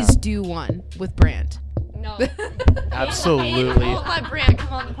 please yeah. do one with Brandt? No. Absolutely. Won't let Brant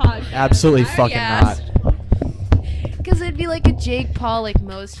come on the podcast. Absolutely I fucking asked. not. Because it'd be like a Jake Paul, like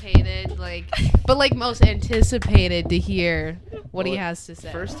most hated, but like most anticipated to hear what he Well, has to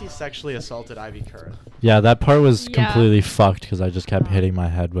say. First, he sexually assaulted Ivy Curran. Yeah, that part was Yeah. completely fucked because I just kept hitting my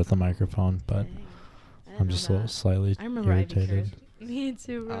head with the microphone, but Dang, I didn't I'm know just a little that. slightly I remember Ivy irritated. Me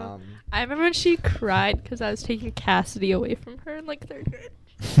too, bro. Um, I remember when she cried because I was taking Cassidy away from her in like 3rd grade.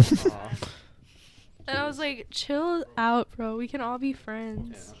 aw. And I was like, chill out, bro. We can all be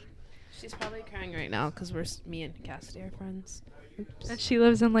friends. She's probably crying right now because me and Cassidy are friends. Oops. And she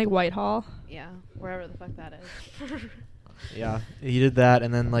lives in like Whitehall. Yeah, wherever the fuck that is. Yeah, he did that,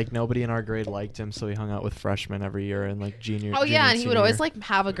 and then like nobody in our grade liked him, so he hung out with freshmen every year and like junior. Oh junior yeah, and and he would senior always year. like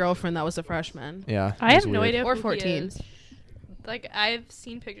have a girlfriend that was a freshman. Yeah, I it was have no weird. idea Or who 14. he is. Like, I've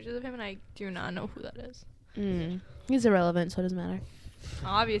seen pictures of him and I do not know who that is. He's irrelevant, so it doesn't matter.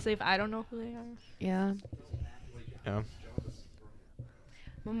 Obviously, if I don't know who they are. Yeah. Yeah.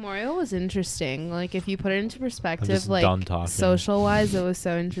 Memorial was interesting. Like if you put it into perspective, just like done talking. social wise, it was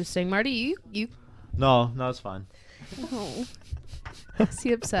so interesting. Marty, you No, it's fine. oh. Is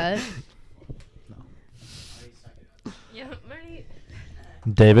he upset? Yeah, Marty.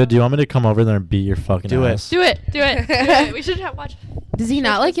 David, do you want me to come over there and beat your fucking Do it. ass? Do it. Do it. We should have watch. Does he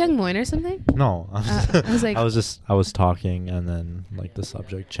not like Young Moyne or something? No, I was like- I was talking, and then like the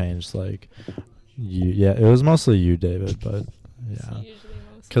subject changed. Like, yeah, it was mostly you, David, but yeah.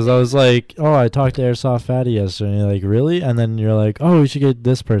 Because I was like, oh, I talked to Airsoft Fatty yesterday. And you're like, really? And then you're like, oh, we should get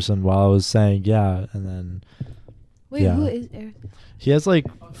this person. While I was saying, yeah. And then Wait, Yeah. who is? he has like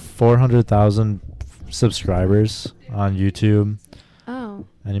 400,000 subscribers on YouTube. Oh,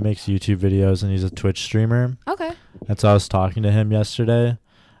 And he makes YouTube videos, and he's a Twitch streamer. okay. And so I was talking to him yesterday.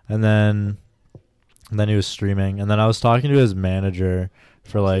 And then he was streaming. And then I was talking to his manager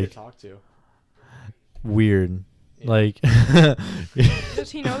for like talk to. weird. Like,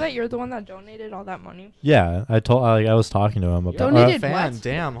 Does he know that you're the one that donated all that money? yeah, I was talking to him about Donated fan. what?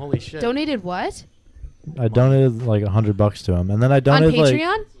 Damn, holy shit. Donated what? I donated like $100 to him, and then I On donated like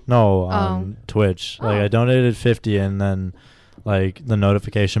Patreon? no on Twitch. Like Oh. I donated 50, and then like the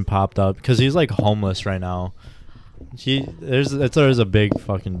notification popped up because he's like homeless right now. there's a big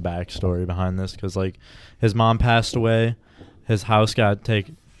fucking backstory behind this because like his mom passed away, his house got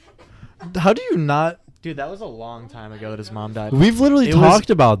taken. How do you not? Dude, that was a long time ago that his mom died. We've literally It talked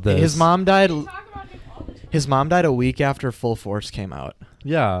was- about this. His mom died. His mom died a week after Full Force came out,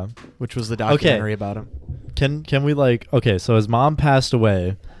 Yeah. which was the documentary about him. Can we like okay? So his mom passed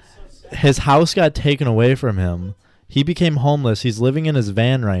away. His house got taken away from him. He became homeless. He's living in his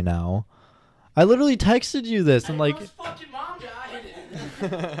van right now. I literally texted you this and like.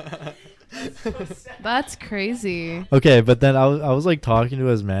 That's crazy. Okay, but then I was like talking to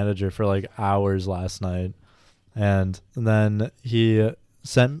his manager for like hours last night, and then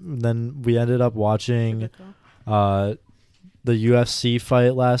then we ended up watching the UFC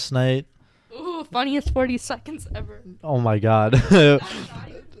fight last night. Ooh, funniest 40 seconds ever. Oh my god.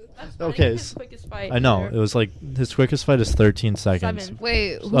 That's not Okay, even his quickest fight. I know. either. It was like his quickest fight is 13 seconds. 7.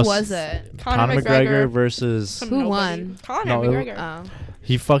 Wait, who Us- was it? Conor McGregor versus Some Who nobody. won? Conor No, it- McGregor. Oh.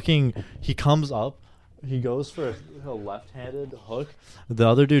 he comes up, he goes for a left-handed hook. The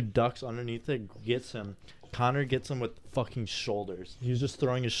other dude ducks underneath it, gets him. Conor gets him with fucking shoulders. He was just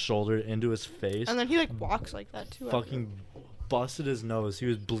throwing his shoulder into his face. And then he like walks like that too. after. Fucking busted his nose. He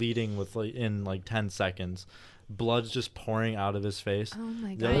was bleeding in 10 seconds. Blood's just pouring out of his face. Oh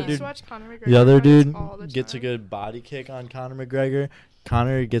my The I other used god. to watch Conor McGregor The other fights dude all the gets a time. good body kick on Conor McGregor.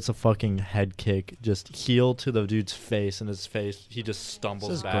 Conor gets a fucking head kick, just heel to the dude's face, and his face, he just This stumbles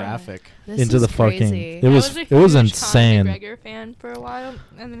is back graphic. This into is the fucking. crazy. It was I it was a huge insane. Conor McGregor fan for a while,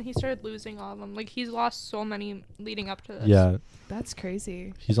 and then he started losing all of them. Like he's lost so many leading up to this. Yeah, That's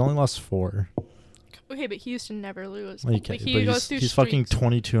crazy. he's only lost 4. Okay, but he used to never lose. Okay, Like, but he goes he's, through he's fucking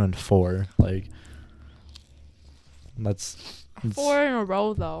streaks. 22-4. Like that's 4 in a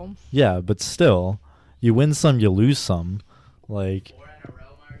row though. yeah, but still, you win some, you lose some. Like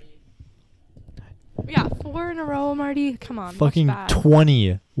Yeah, 4 in a row, Marty. Come on. fucking that's bad.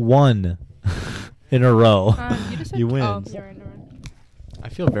 21 in a row. You just said You Oh, win. you're right, you're right. I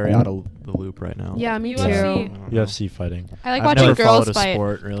feel very out of the loop right now. Yeah, me UFC. too. UFC fighting. I like I've watching never followed girls a fight.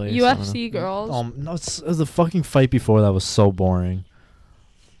 sport really. so I don't know. UFC girls. No, the fucking fight before that was so boring.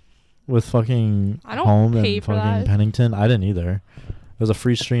 With fucking I don't Home pay and for fucking that. Pennington, I didn't either. It was a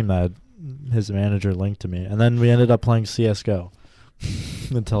free stream that his manager linked to me, and then we ended up playing CS:GO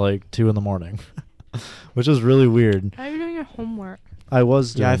until like 2 in the morning, which was really weird. How are you doing your homework? I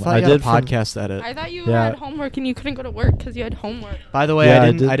was doing. Yeah, I thought you had a did from- podcast edit. I thought you Yeah. had homework and you couldn't go to work because you had homework. By the way, Yeah,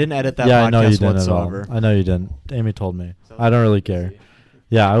 I didn't edit that yeah, I know you podcast didn't whatsoever. at all. I know you didn't. Amy told me. So I don't really care.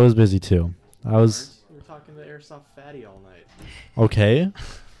 Yeah, I was busy too. I was We were talking to Airsoft Fatty all night. okay.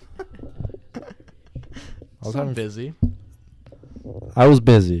 I was having- busy. I was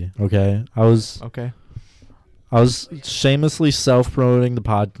busy. Okay, I was Okay. shamelessly self-promoting the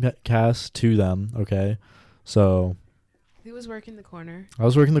podcast to them. Okay, so Who was working the corner? I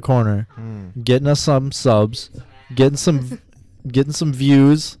was working the corner, Mm. getting us some subs, getting some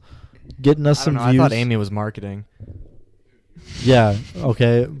views, getting us I some don't know, views. I thought Amy was marketing. Yeah.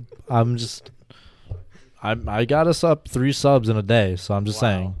 Okay. I got us up 3 subs in a day, so I'm just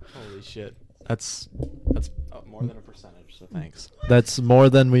saying Holy shit. That's more than a percentage. So thanks. that's more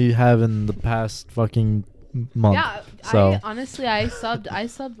than we have in the past fucking month. Yeah, So I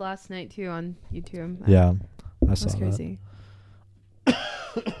subbed last night too on YouTube. yeah, I That's saw that. crazy.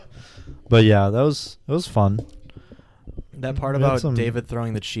 But yeah, it was fun. That part We had about some- David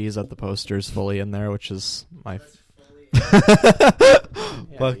throwing the cheese at the poster is fully in there, which is my.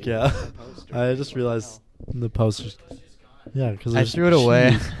 Fuck yeah! I just realized the posters. Yeah, because I threw it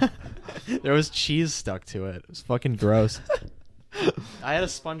away. There was cheese stuck to it. It was fucking gross. I had a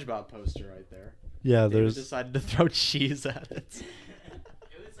SpongeBob poster right there. Yeah, David there's. decided to throw cheese at it.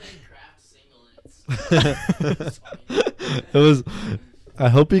 It was like craft singlets. It was. I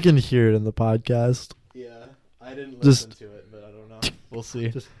hope you can hear it in the podcast. Yeah, I didn't Just- listen to it, but I don't know. We'll see.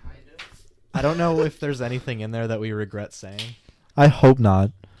 Just- I don't know if there's anything in there that we regret saying. I hope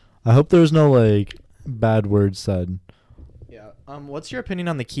not. I hope there's no like bad words said. Yeah. What's your opinion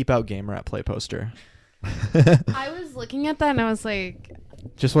on the Keep Out Gamer at Play poster? I was looking at that and I was like,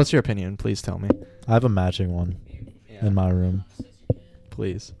 Just what's your opinion? Please tell me. I have a matching one in my room.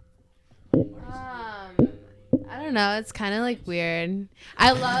 Please. I don't know. It's kind of like weird.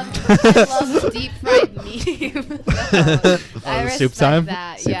 I love deep fried meat. I the soup respect time?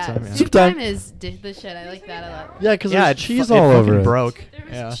 that. Soup Yeah, time, yeah. soup Soup time. time is the shit. I like that a lot. Yeah, because Yeah, there's cheese it all over fucking it. broke. There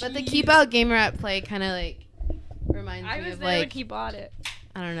was Yeah. But the keep out gamer at play kind of like reminds I me was of there like when he bought it.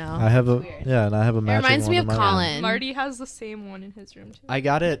 I don't know. I have a It's weird. yeah, and I have a It matching reminds me one of in my room. Colin. Marty has the same one in his room too. I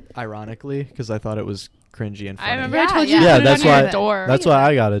got it ironically because I thought it was cringy and funny. I remember Yeah, I told you yeah. to Yeah, put it that's on your why. door. That's why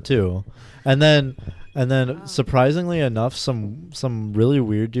I got it too. And then And then Wow. surprisingly enough, some really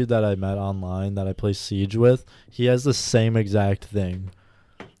weird dude that I met online that I play Siege with, he has the same exact thing.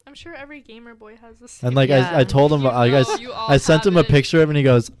 I'm sure every gamer boy has the same. And like Yeah. I told him, You I know, guess you all I sent have him a it. picture of it, and he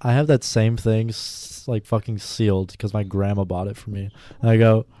goes, "I have that same thing, like fucking sealed, because my grandma bought it for me." And I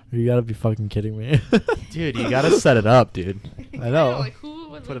go, "You gotta be fucking kidding me." Dude, you gotta set it up, dude. I know. Like, who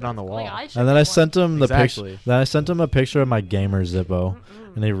would Put leave it on the Like, wall. I should And then get I one. sent him the Exactly. picture. Then I sent him a picture of my gamer Zippo,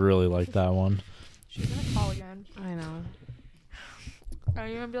 Mm-mm. and he really liked that one. She's gonna call again. I know. Are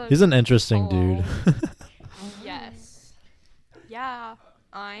you gonna be like? He's an interesting "Hello?" dude. Yes. Yeah,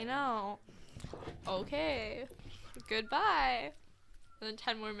 I know. Okay. Goodbye. And then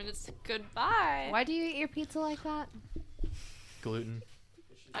 10 more minutes. Goodbye. Why do you eat your pizza like that? Gluten.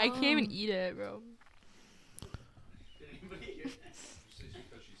 I can't even eat it, bro.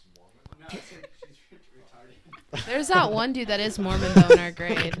 There's that one dude that is Mormon though in our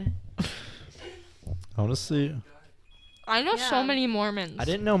grade. I want to see. I know so Yeah. many Mormons. I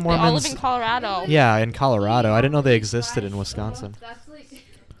didn't know They all live Mormons. in Colorado. Yeah, in Colorado. I didn't know they existed in Wisconsin. That's like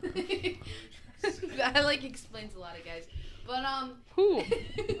that like explains a lot of guys. But Who?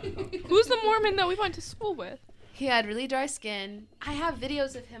 Who's the Mormon that we went to school with? he had really dry skin. I have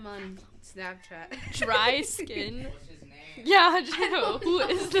videos of him on Snapchat. Dry skin. Yeah, I know. Who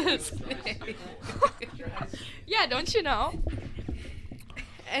is this? Yeah, don't you know?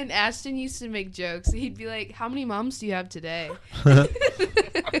 And Ashton used to make jokes. He'd be like, "How many moms do you have today?"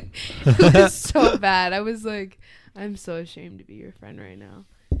 It was so bad. I was like, "I'm so ashamed to be your friend right now."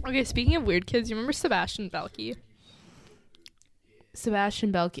 Okay, speaking of weird kids, you remember Sebastian Belke?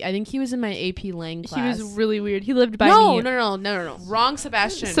 Sebastian Belke. I think he was in my AP Lang class. He was really weird. He lived by no, me. no. Wrong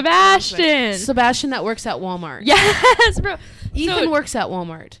Sebastian. Sebastian! Sebastian that works at Walmart. Yes, bro. Ethan So- works at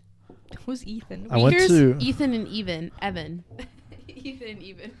Walmart. Who's Ethan? I went Here's to. Ethan and Evan. Ethan and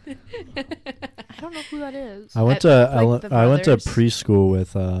Evan. I don't know who that is. I went At, to like, the I went to brothers. preschool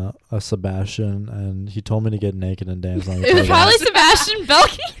with a Sebastian, and he told me to get naked and dance on the It was playground. probably Sebastian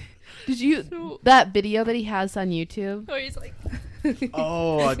Belke. Did you So- that video that he has on YouTube? Where he's like,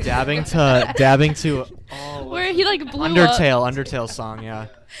 Oh, dabbing to. Oh, where he like blew up. Undertale song. Yeah,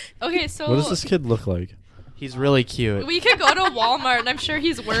 Okay, so What does this kid look like? he's really cute. we could go to Walmart and I'm sure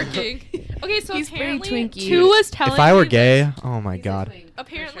he's working. Okay, so He's pretty apparently twinky. Two was telling If I were me gay, this. oh my god.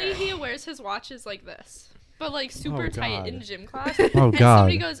 Apparently he wears his watches like this. But like super Oh, tight God. in gym class. Oh, and God.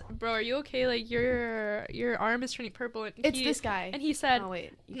 somebody goes, "Bro, are you okay? Like your arm is turning purple." And It's he, this guy. And he said, Oh,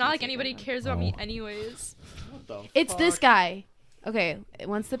 wait. You "Not can't like say anybody that. cares about me Oh. anyways." It's this guy. Okay,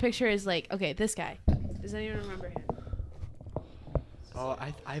 once the picture is like, okay, this guy. Does anyone remember him? Oh,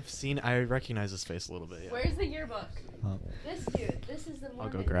 I recognize his face a little bit. Yeah. Where's the yearbook? This dude. This is the I'll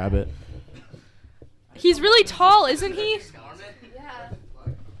Mormon go grab it. He's really tall, isn't he? Yeah.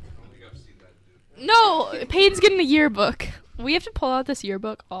 No, Payne's getting a yearbook. We have to pull out this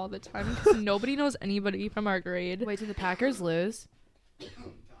yearbook all the time because nobody knows anybody from our grade. Wait, did the Packers lose?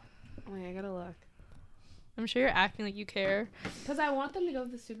 Wait, I gotta look. I'm sure you're acting like you care. Because I want them to go to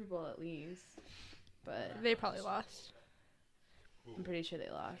the Super Bowl at least. But They probably lost. I'm pretty sure they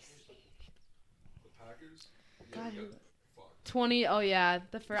lost. God, 20. Oh yeah,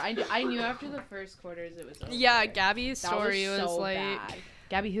 I knew after the first quarters it was over. Yeah, Gabby's That story was, so like bad.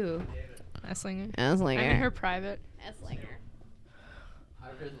 Gabby who? Esslinger. Esslinger. I mean her private. Esslinger.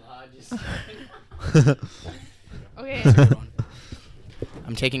 Okay.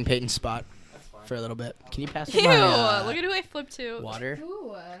 I'm taking Peyton's spot for a little bit. Can you pass me Ew! my Look at who I flipped to. water?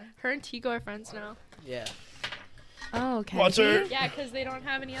 Who? Her and Tico are friends now. Yeah. Oh, okay. Watch her. Yeah, because they don't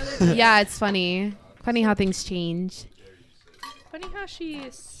have any other. Yeah, it's funny. Funny how things change. Funny how she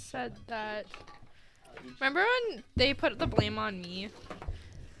said that. Remember when they put the blame on me?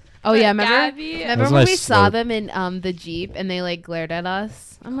 Oh But yeah, remember? Gabby- Remember That was when my we saw slurp. them in the Jeep and they like glared at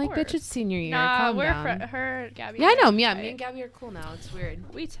us? I'm like, bitch, course. it's senior year. Nah, Calm we're down. her, Gabby. Yeah, I and know. Yeah, tight. me and Gabby are cool now. It's weird.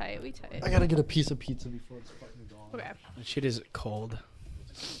 We tight. We tight. I gotta get a piece of pizza before it's fucking gone. Okay. That shit is cold.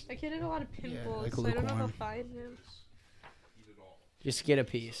 That kid had a lot of pimples, like so I don't know if I'll lukewarm. find him. Just get a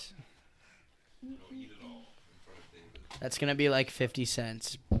piece. That's gonna be like 50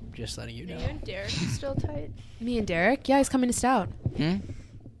 cents. Just letting you Are you know. and Derek are still tight? Me and Derek? Yeah, he's coming to Stout. Hmm?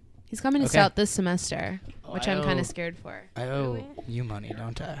 He's coming to Okay. Stout this semester, which I I'm kind owe- of scared for. I owe Really? you money,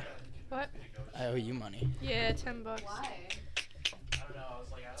 don't I? What? I owe you money. Yeah, $10.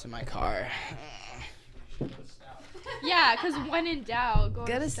 It's in my car. Yeah, because when in doubt, go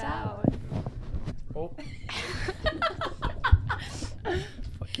Get to a Stout. Oh.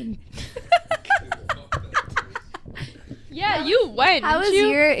 Fucking. Yeah, you went. How was didn't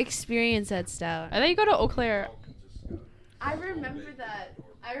you? your experience at Stout? I thought you go to Eau Claire. I remember that.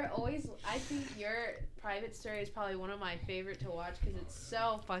 I think your private story is probably one of my favorite to watch because it's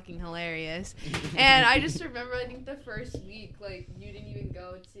so fucking hilarious. And I just remember, I think the first week, like, you didn't even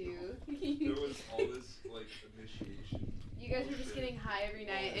go to. There was all this, like, initiation. You guys were just getting high every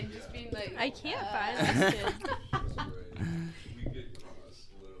night and just being like, I can't find this kid. That's right. We get cross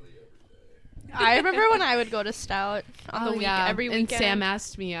literally every day. I remember when I would go to Stout on the week every weekend. And Sam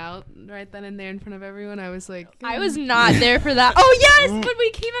asked me out right then and there in front of everyone. I was like, I was not there for that. Oh yes, when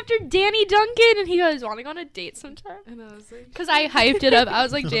we came after Danny Duncan and he goes, "Want to go on a date sometime?" And I was like, Cause I hyped it up. I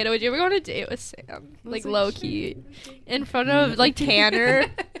was like, Jada, would you ever go on a date with Sam? Like low key, in front of like Tanner.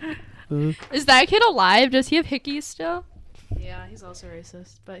 Is that kid alive? Does he have hickeys still? yeah, he's also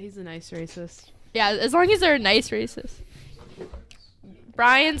racist, but he's a nice racist. Yeah, as long as they're a nice racist.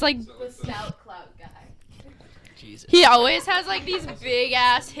 Brian's like, The stout clout guy. Jesus. he always has like these big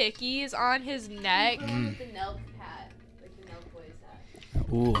ass hickeys on his neck, The one with the Nelk hat, like the Nelk boys hat.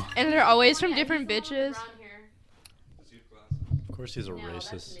 Ooh. and they're always from different he's the one with bitches. brown hair. Does he have glasses? Of course, he's a No, that's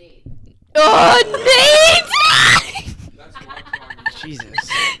racist. Nate. Oh, Nate! That's what I'm talking about.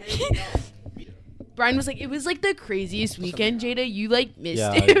 Jesus. Brian was like, it was like the craziest weekend, Jada. You like missed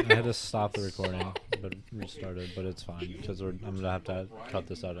Yeah, it. I had to stop the recording, but restarted. But it's fine because I'm gonna have to cut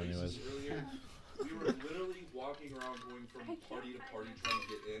this out anyways. Earlier, we were literally walking around going from party to party trying to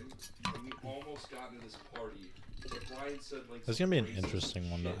get in, and we almost got into this party. But Brian said, like, It's gonna be an some crazy interesting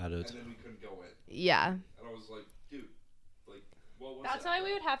one to shit, edit. And then we couldn't go in. Yeah. And I was like, dude, like, what was That's that? why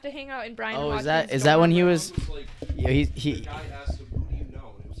we would have to hang out in Brian. Oh, and is that- Watkins' is that when he dorm was- room. It was like, Yeah, the he. guy asked him, who do you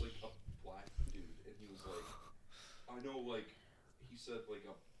know? And it was like a black dude. And he was like, I know, like, he said, like,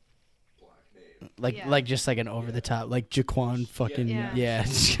 a black name. Like, Yeah. like just like an over the top, like Jaquan fucking Yeah. yeah.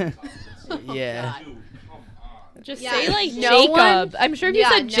 Yeah. Dude, come on. Just Yeah, say like no Jacob. one- I'm sure if you yeah,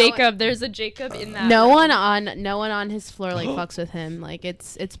 said no Jacob, there's a Jacob in that. No room. one on his floor like fucks with him. Like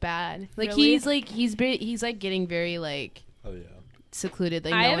it's bad. Like Really? he's like getting very like Oh yeah. secluded.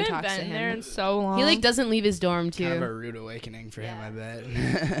 Like I no one haven't talks to been him. there in so long. He like doesn't leave his dorm Kind of a too. rude awakening for him, Yeah. I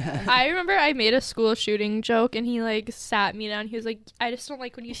bet. I remember I made a school shooting joke and he like sat me down. He was like, I just don't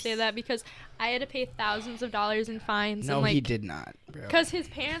like when you say that because I had to pay thousands of dollars in fines. No, and, like, he did not, bro. Because his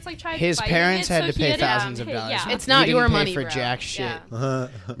parents like tried. His fighting parents it, had so to he pay had thousands of pay- dollars. Yeah. It's He not didn't your pay money, for bro. jack shit. Yeah.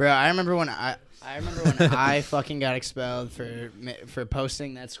 Bro, I remember when I I fucking got expelled for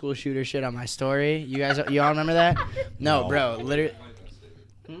posting that school shooter shit on my story. You all remember that? No, No. bro, literally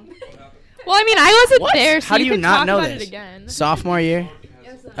Well, I mean, I wasn't What? there, so How do you can not talk know about this? it again. sophomore year.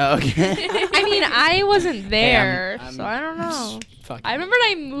 Oh, okay. I mean, I wasn't there, I'm- so I don't know. Fucking- I remember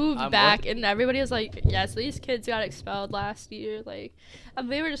I moved I'm back, and everybody was like, "Yes, these kids got expelled last year." Like,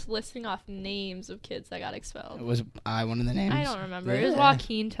 and they were just listing off names of kids that got expelled. Was I one of the names? I don't remember. It was Yeah.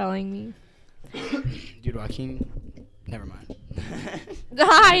 Joaquin telling me. Dude, Joaquin. Never mind.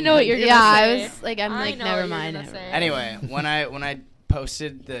 I know what you're gonna Yeah, say. I was like, I'm I like, know never what you're mind. gonna never say. mind. Anyway, when I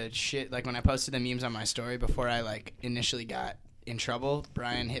posted the shit, like when I posted the memes on my story before I like initially got in trouble,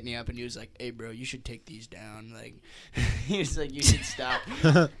 Brian hit me up and he was like, "Hey, bro, you should take these down." Like, he was like, "You should stop."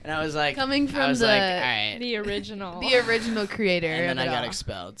 And I was like, Coming I from was the like, "All right." The original. the original creator. And then of I it got all.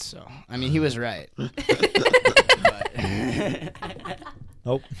 expelled. So I mean, he was right. But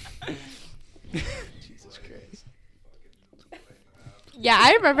Nope. Jesus Christ. Yeah,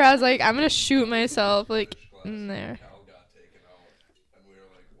 I remember. I was like, I'm gonna shoot myself, like in there. Cal got taken out, and we were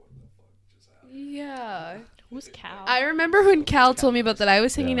like, what the fuck just happened? Yeah. Who's Cal? I remember when Cal told me about that. I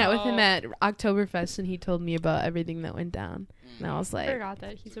was hanging Yeah. out with him Oh. at Oktoberfest, and he told me about everything that went down. And I was I like, forgot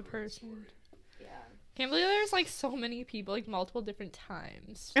that he's a person. Can't believe there's like so many people, like multiple different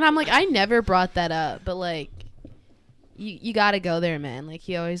times. and I'm like, I never brought that up, but like, you gotta go there, man. Like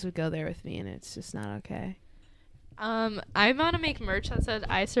he always would go there with me, and it's just not okay. I want to make merch that said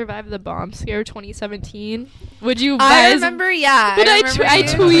 "I survived the bomb scare 2017." Would you I guys? remember, yeah. But I remember I you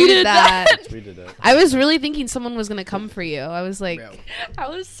tweeted that. Tweeted it. I was really thinking someone was gonna come for you. I was like, Bro, I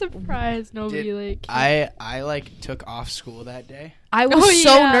was surprised nobody Did like. I like took off school that day. I was Oh,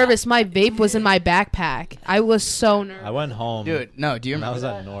 so yeah. nervous. My vape was in my backpack. I was so nervous. I went home. Dude, no, do you And I remember was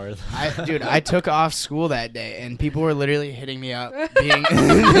that? at North. I took off school that day, and people were literally hitting me up, being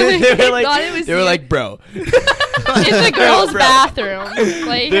they were like, thought it was they were you. like, bro, in the girls' Bro. bathroom.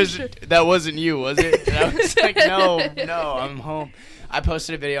 Like, that wasn't you, was it? And I was like, no, I'm home. I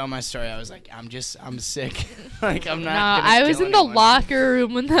posted a video on my story. I was like, I'm sick. Like, I'm no, not. gonna I was kill in the anyone. locker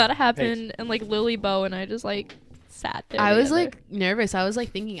room when that happened, and like Lily Bo and I just like sat there. I was together. like nervous. I was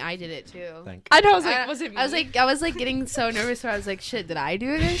like thinking I did it too. Thank. I know. I was like, was it me? I was like getting so nervous where I was like, shit, did I do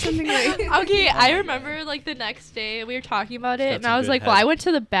it or something like? Okay, I remember like the next day we were talking about it, Got and some I was good like, well, head. I went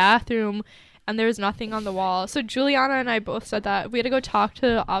to the bathroom, and there was nothing on the wall. So Juliana and I both said that we had to go talk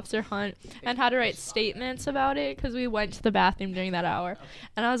to Officer Hunt and had to write statements about it because we went to the bathroom during that hour.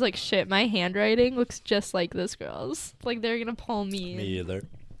 And I was like, shit, my handwriting looks just like this girl's. Like, they're gonna pull me. Me either.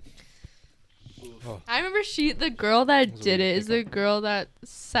 I remember the girl that did it is the girl that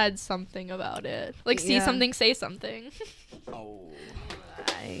said something about it. Like, see Yeah. something, say something.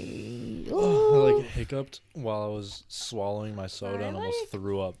 I like hiccuped while I was swallowing my soda I and almost like-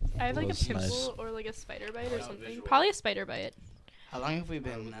 threw up. I have It like a was pimple nice. or like a spider bite or something. Probably a spider bite. How long have we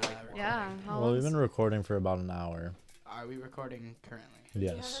been? Yeah. Well, we've been recording for about an hour. Are we recording currently?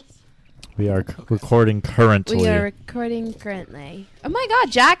 Yes. We are recording currently. We are recording currently. Oh my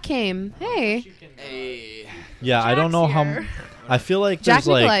God, Jack came. Hey, Hey. Yeah, I don't know how. Jack's here. I feel like Jack there's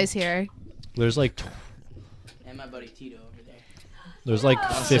like Nikolai's here. there's like And my buddy Tito over there. there's like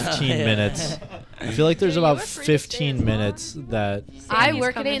 15 Yeah. minutes. I feel like there's Yeah, you about were free to stay 15 as minutes that I Sammy's work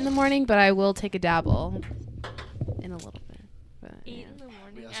at coming. 8 in the morning, but I will take a dabble in a little bit. But, 8 yeah. in the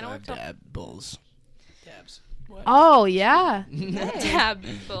morning. We I also don't have want dabs. Dabs. What? Oh yeah. to dab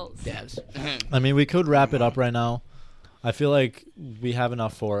bills. Dabs. I mean, we could wrap it up right now. I feel like we have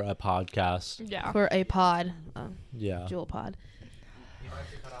enough for a podcast. Yeah. For a pod, Yeah. jewel pod.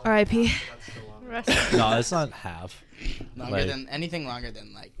 R.I.P. Rest- No, it's not half. Longer Like- than anything longer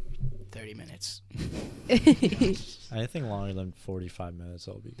than like 30 minutes. Anything longer than 45 minutes,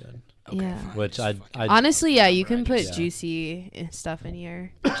 that'll be good. Yeah. fine. Which Just I fucking- Honestly, yeah, you can put Yeah. juicy stuff in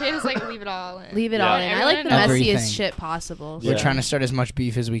here. Jada's like, leave it all in. Leave it Yeah. all in. I like the Everything. messiest shit possible. We're Yeah. trying to start as much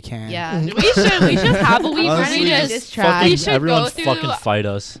beef as we can. Yeah. We should have a week where Honestly, we just just track. we should everyone go through fucking fight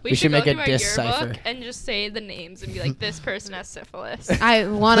us. We should go make a through our diss yearbook cipher. and just say the names and be like, this person has syphilis. I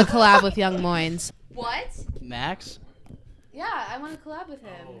want to collab with Young Moines. What? Max, Yeah, I want to collab with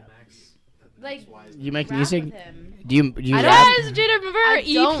him. Like, you make rap music? with him. Do you I don't- rap? Yes, Jada, remember our I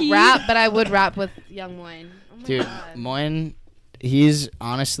EP? don't rap, but I would rap with Young Moine. Oh my Dude, God. Moin, he's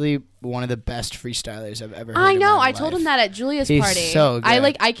honestly one of the best freestylers I've ever heard. I in know. my I told him life. that at Julia's He's party. so I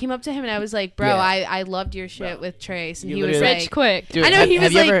good. I came up to him and I was like, "Bro, Yeah. I loved your shit with Trace." And You he was literally- Rich like, quick. Dude, I know, have, he was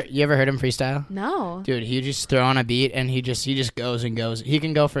have you like- ever you ever heard him freestyle? "No." Dude, he just throw on a beat and he just goes and goes. He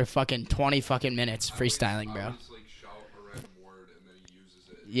can go for fucking 20 fucking minutes freestyling, bro. Just like shout a random word and then he uses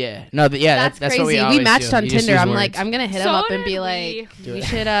it. Yeah, no, That's that's crazy. what we always matched do. on You just Tinder. use I'm like, words. I'm gonna hit him So up and did be we. like, Do we it.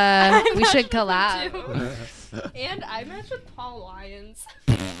 should I we should matched with collab. you. And I matched with Paul Lyons.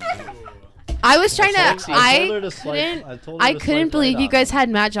 I was trying to. told her I to swipe- couldn't. I told her I to couldn't swipe believe right you on guys him. had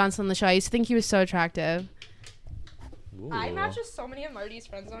Matt Johnson on the show. I used to think he was so attractive. I Ooh. matched with so many of Marty's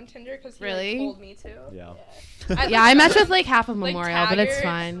friends on Tinder because he Really? like, told me to. Yeah. Yeah, I matched with like half of Like, Memorial, but it's Taggart,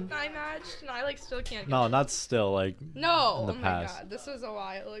 fine. I matched, and I like still can't. No, get not still. Like, No, in the oh past. my god, this was a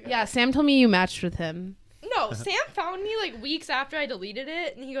while ago. Yeah, Sam told me you matched with him. No, Sam found me like weeks after I deleted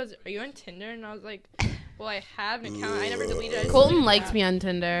it, and he goes, "Are you on Tinder?" And I was like, "Well, I have an account. I never deleted it." I just Colton deleted liked that." me on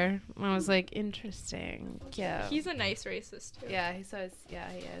Tinder. I was like, interesting. Yeah. He's a nice racist too. Yeah, he says. Yeah,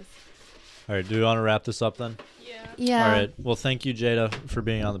 he is. all right. Do you want to wrap this up then? Yeah. Yeah. All right. Well, thank you, Jada, for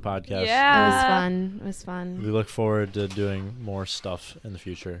being on the podcast. Yeah. It was fun. It was fun. We look forward to doing more stuff in the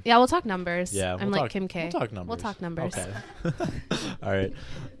future. Yeah, we'll talk numbers. Yeah, I'm we'll like talk- Kim K. We'll talk numbers. We'll talk numbers. Okay. All right.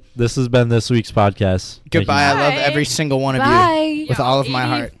 This has been this week's podcast. Thank you. Goodbye. I love Bye. every single one of you Bye. with all of my 80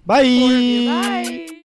 heart. Bye. Bye.